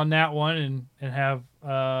score on that one and have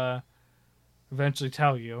eventually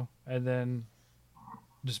tell you, and then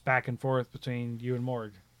just back and forth between you and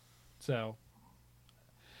Morg. So,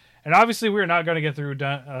 and obviously we're not going to get through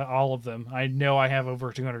all of them. I know I have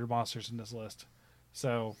over 200 monsters in this list,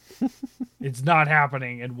 so it's not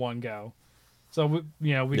happening in one go. So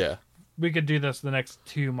we could do this the next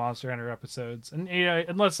 2 Monster Hunter episodes, and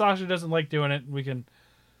unless Sasha doesn't like doing it, we can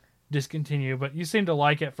discontinue. But you seem to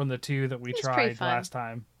like it from the 2 that we tried last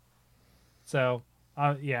time, so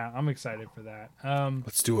I'm excited for that.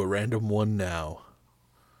 Let's do a random one now.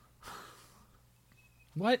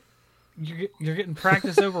 What? You're getting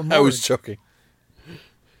practice over Morg. I was joking.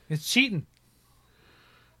 It's cheating.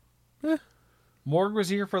 Morg was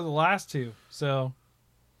here for the last 2, so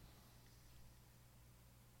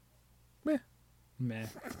meh.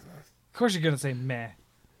 Of course you're gonna say meh,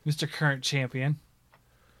 Mr. Current Champion.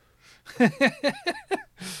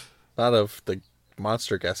 Not of the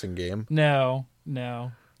monster guessing game. No.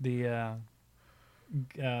 The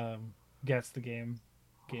Guess the Game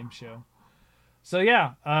show. So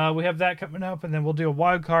we have that coming up, and then we'll do a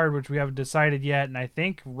wild card, which we haven't decided yet. And I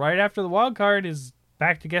think right after the wild card is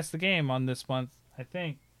back to Guess the Game on this month. I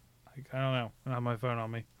think. I don't know. I don't have my phone on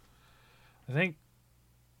me. I think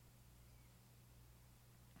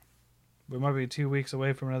we might be 2 weeks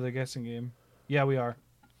away from another guessing game. Yeah, we are.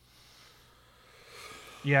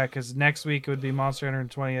 Yeah, because next week it would be Monster Hunter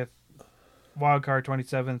 20th, wild card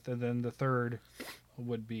 27th, and then the 3rd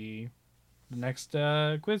would be the next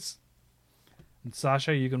quiz. And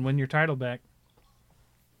Sasha, you can win your title back.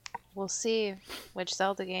 We'll see which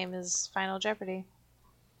Zelda game is Final Jeopardy.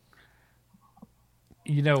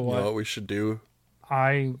 You know what? You know what we should do?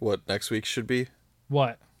 What next week should be?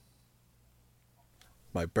 What?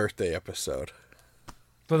 My birthday episode.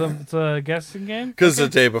 For the guessing game? Because the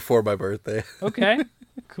day before my birthday. Okay.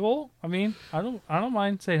 Cool. I mean, I don't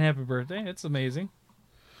mind saying happy birthday. It's amazing.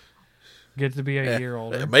 Get to be a year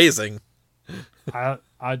older. Amazing.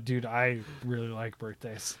 Dude, I really like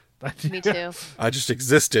birthdays. Me too. I just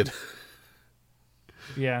existed.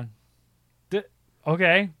 Yeah.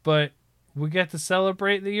 Okay, but we get to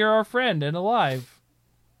celebrate that you're our friend and alive.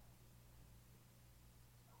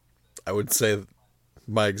 I would say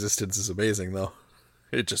my existence is amazing, though.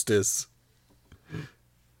 It just is.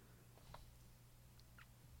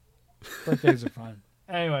 Birthdays are fun.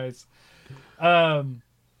 Anyways.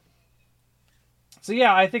 So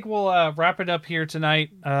yeah, I think we'll wrap it up here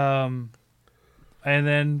tonight. And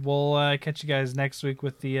then we'll catch you guys next week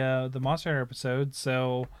with the Monster Hunter episode.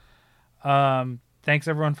 So thanks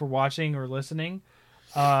everyone for watching or listening.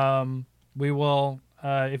 We will,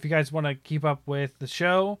 if you guys want to keep up with the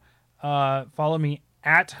show, follow me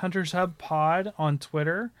at Hunters Hub Pod on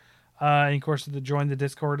Twitter. And of course, join the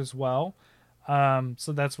Discord as well.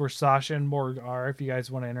 So that's where Sasha and Morg are. If you guys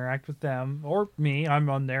want to interact with them or me, I'm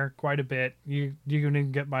on there quite a bit. You can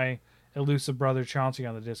even get my elusive brother Chauncey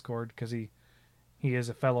on the Discord because he is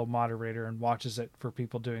a fellow moderator and watches it for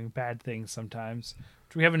people doing bad things sometimes,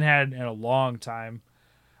 which we haven't had in a long time.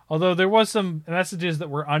 Although there was some messages that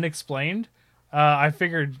were unexplained. I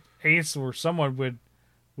figured Ace or someone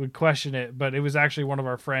would question it, but it was actually one of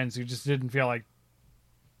our friends who just didn't feel like,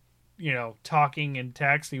 talking in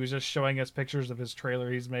text. He was just showing us pictures of his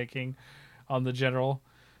trailer he's making on the general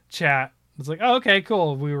chat. It's like, oh, okay,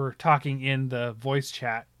 cool. We were talking in the voice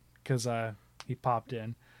chat because he popped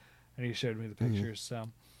in and he showed me the pictures. So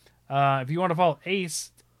if you want to follow Ace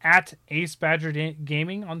at Ace Badger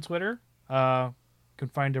Gaming on Twitter. Can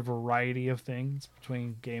find a variety of things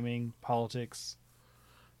between gaming, politics,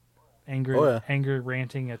 anger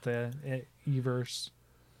ranting at the Everse.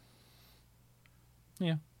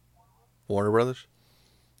 Yeah. Warner Brothers?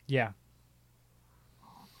 Yeah.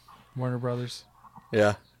 Warner Brothers.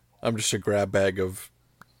 Yeah. I'm just a grab bag of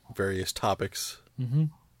various topics. Mm-hmm.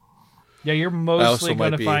 Yeah, you're mostly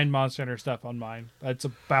going to find Monster Hunter stuff on mine. That's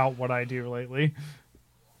about what I do lately.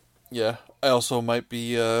 Yeah. I also might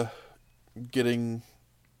be getting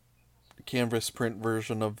a canvas print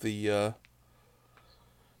version of the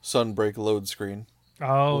Sunbreak load screen.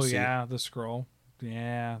 Oh, we'll yeah, the scroll.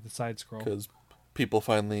 Yeah, the side scroll. Because people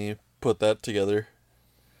finally put that together.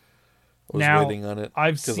 I was waiting on it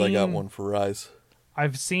because I got one for Rise.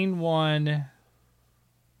 I've seen one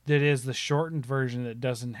that is the shortened version that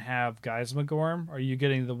doesn't have Geismagorm. Are you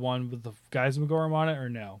getting the one with the Geismagorm on it or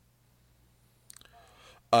no?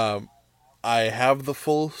 I have the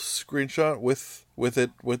full screenshot with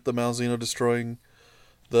the Malzeno destroying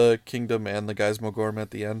the kingdom and the Geismagorm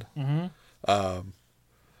at the end. Mm-hmm.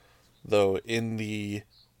 Though in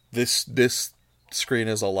this screen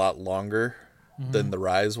is a lot longer than the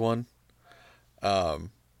Rise one.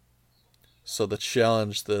 So the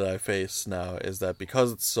challenge that I face now is that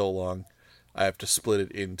because it's so long, I have to split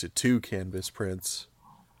it into 2 canvas prints.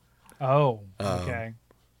 Oh, okay.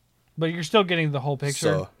 But you're still getting the whole picture.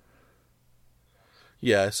 So,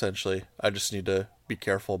 yeah, essentially. I just need to be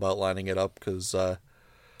careful about lining it up because, what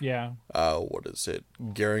is it?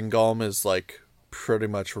 Garangolm is like pretty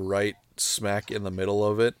much right smack in the middle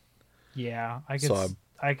of it. Yeah, I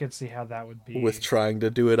could see how that would be. With trying to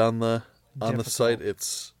do it on the site,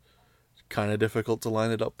 it's kind of difficult to line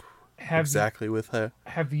it up exactly with how he is.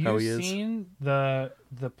 Have you seen the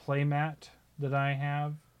playmat that I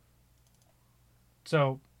have?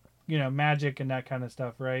 So, magic and that kind of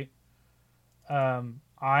stuff, right?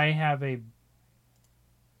 I have a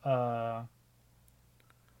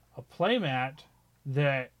playmat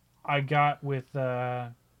that I got with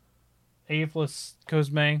Aephless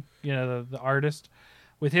Cosme, the artist.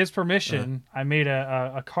 With his permission, I made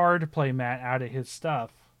a card playmat out of his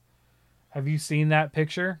stuff. Have you seen that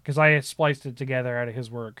picture? Because I spliced it together out of his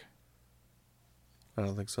work. I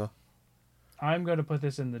don't think so. I'm going to put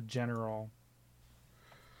this in the general.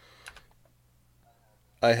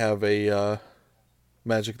 I have a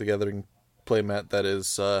Magic the Gathering playmat that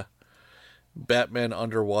is Batman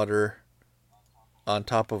underwater on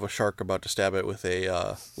top of a shark about to stab it with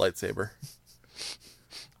a lightsaber.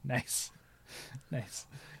 Nice.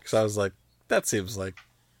 Because I was like, that seems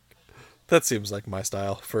like my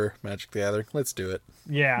style for Magic the Gathering. Let's do it.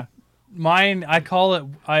 Yeah. Mine, I call it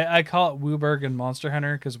Wooburg and Monster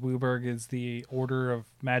Hunter because Wooburg is the order of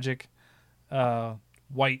magic.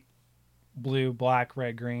 White, blue, black,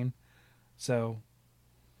 red, green. So,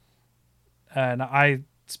 and I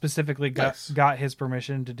specifically got his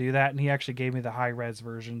permission to do that, and he actually gave me the high res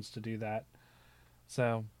versions to do that.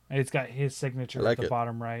 So it's got his signature at the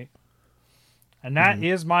bottom right. And that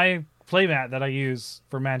is my playmat that I use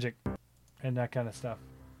for Magic and that kind of stuff.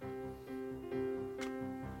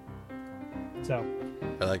 So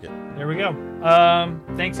I like it. There we go.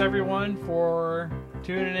 Thanks everyone for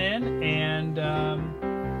tuning in, and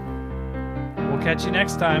we'll catch you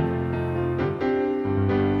next time.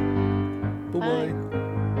 Bye-bye.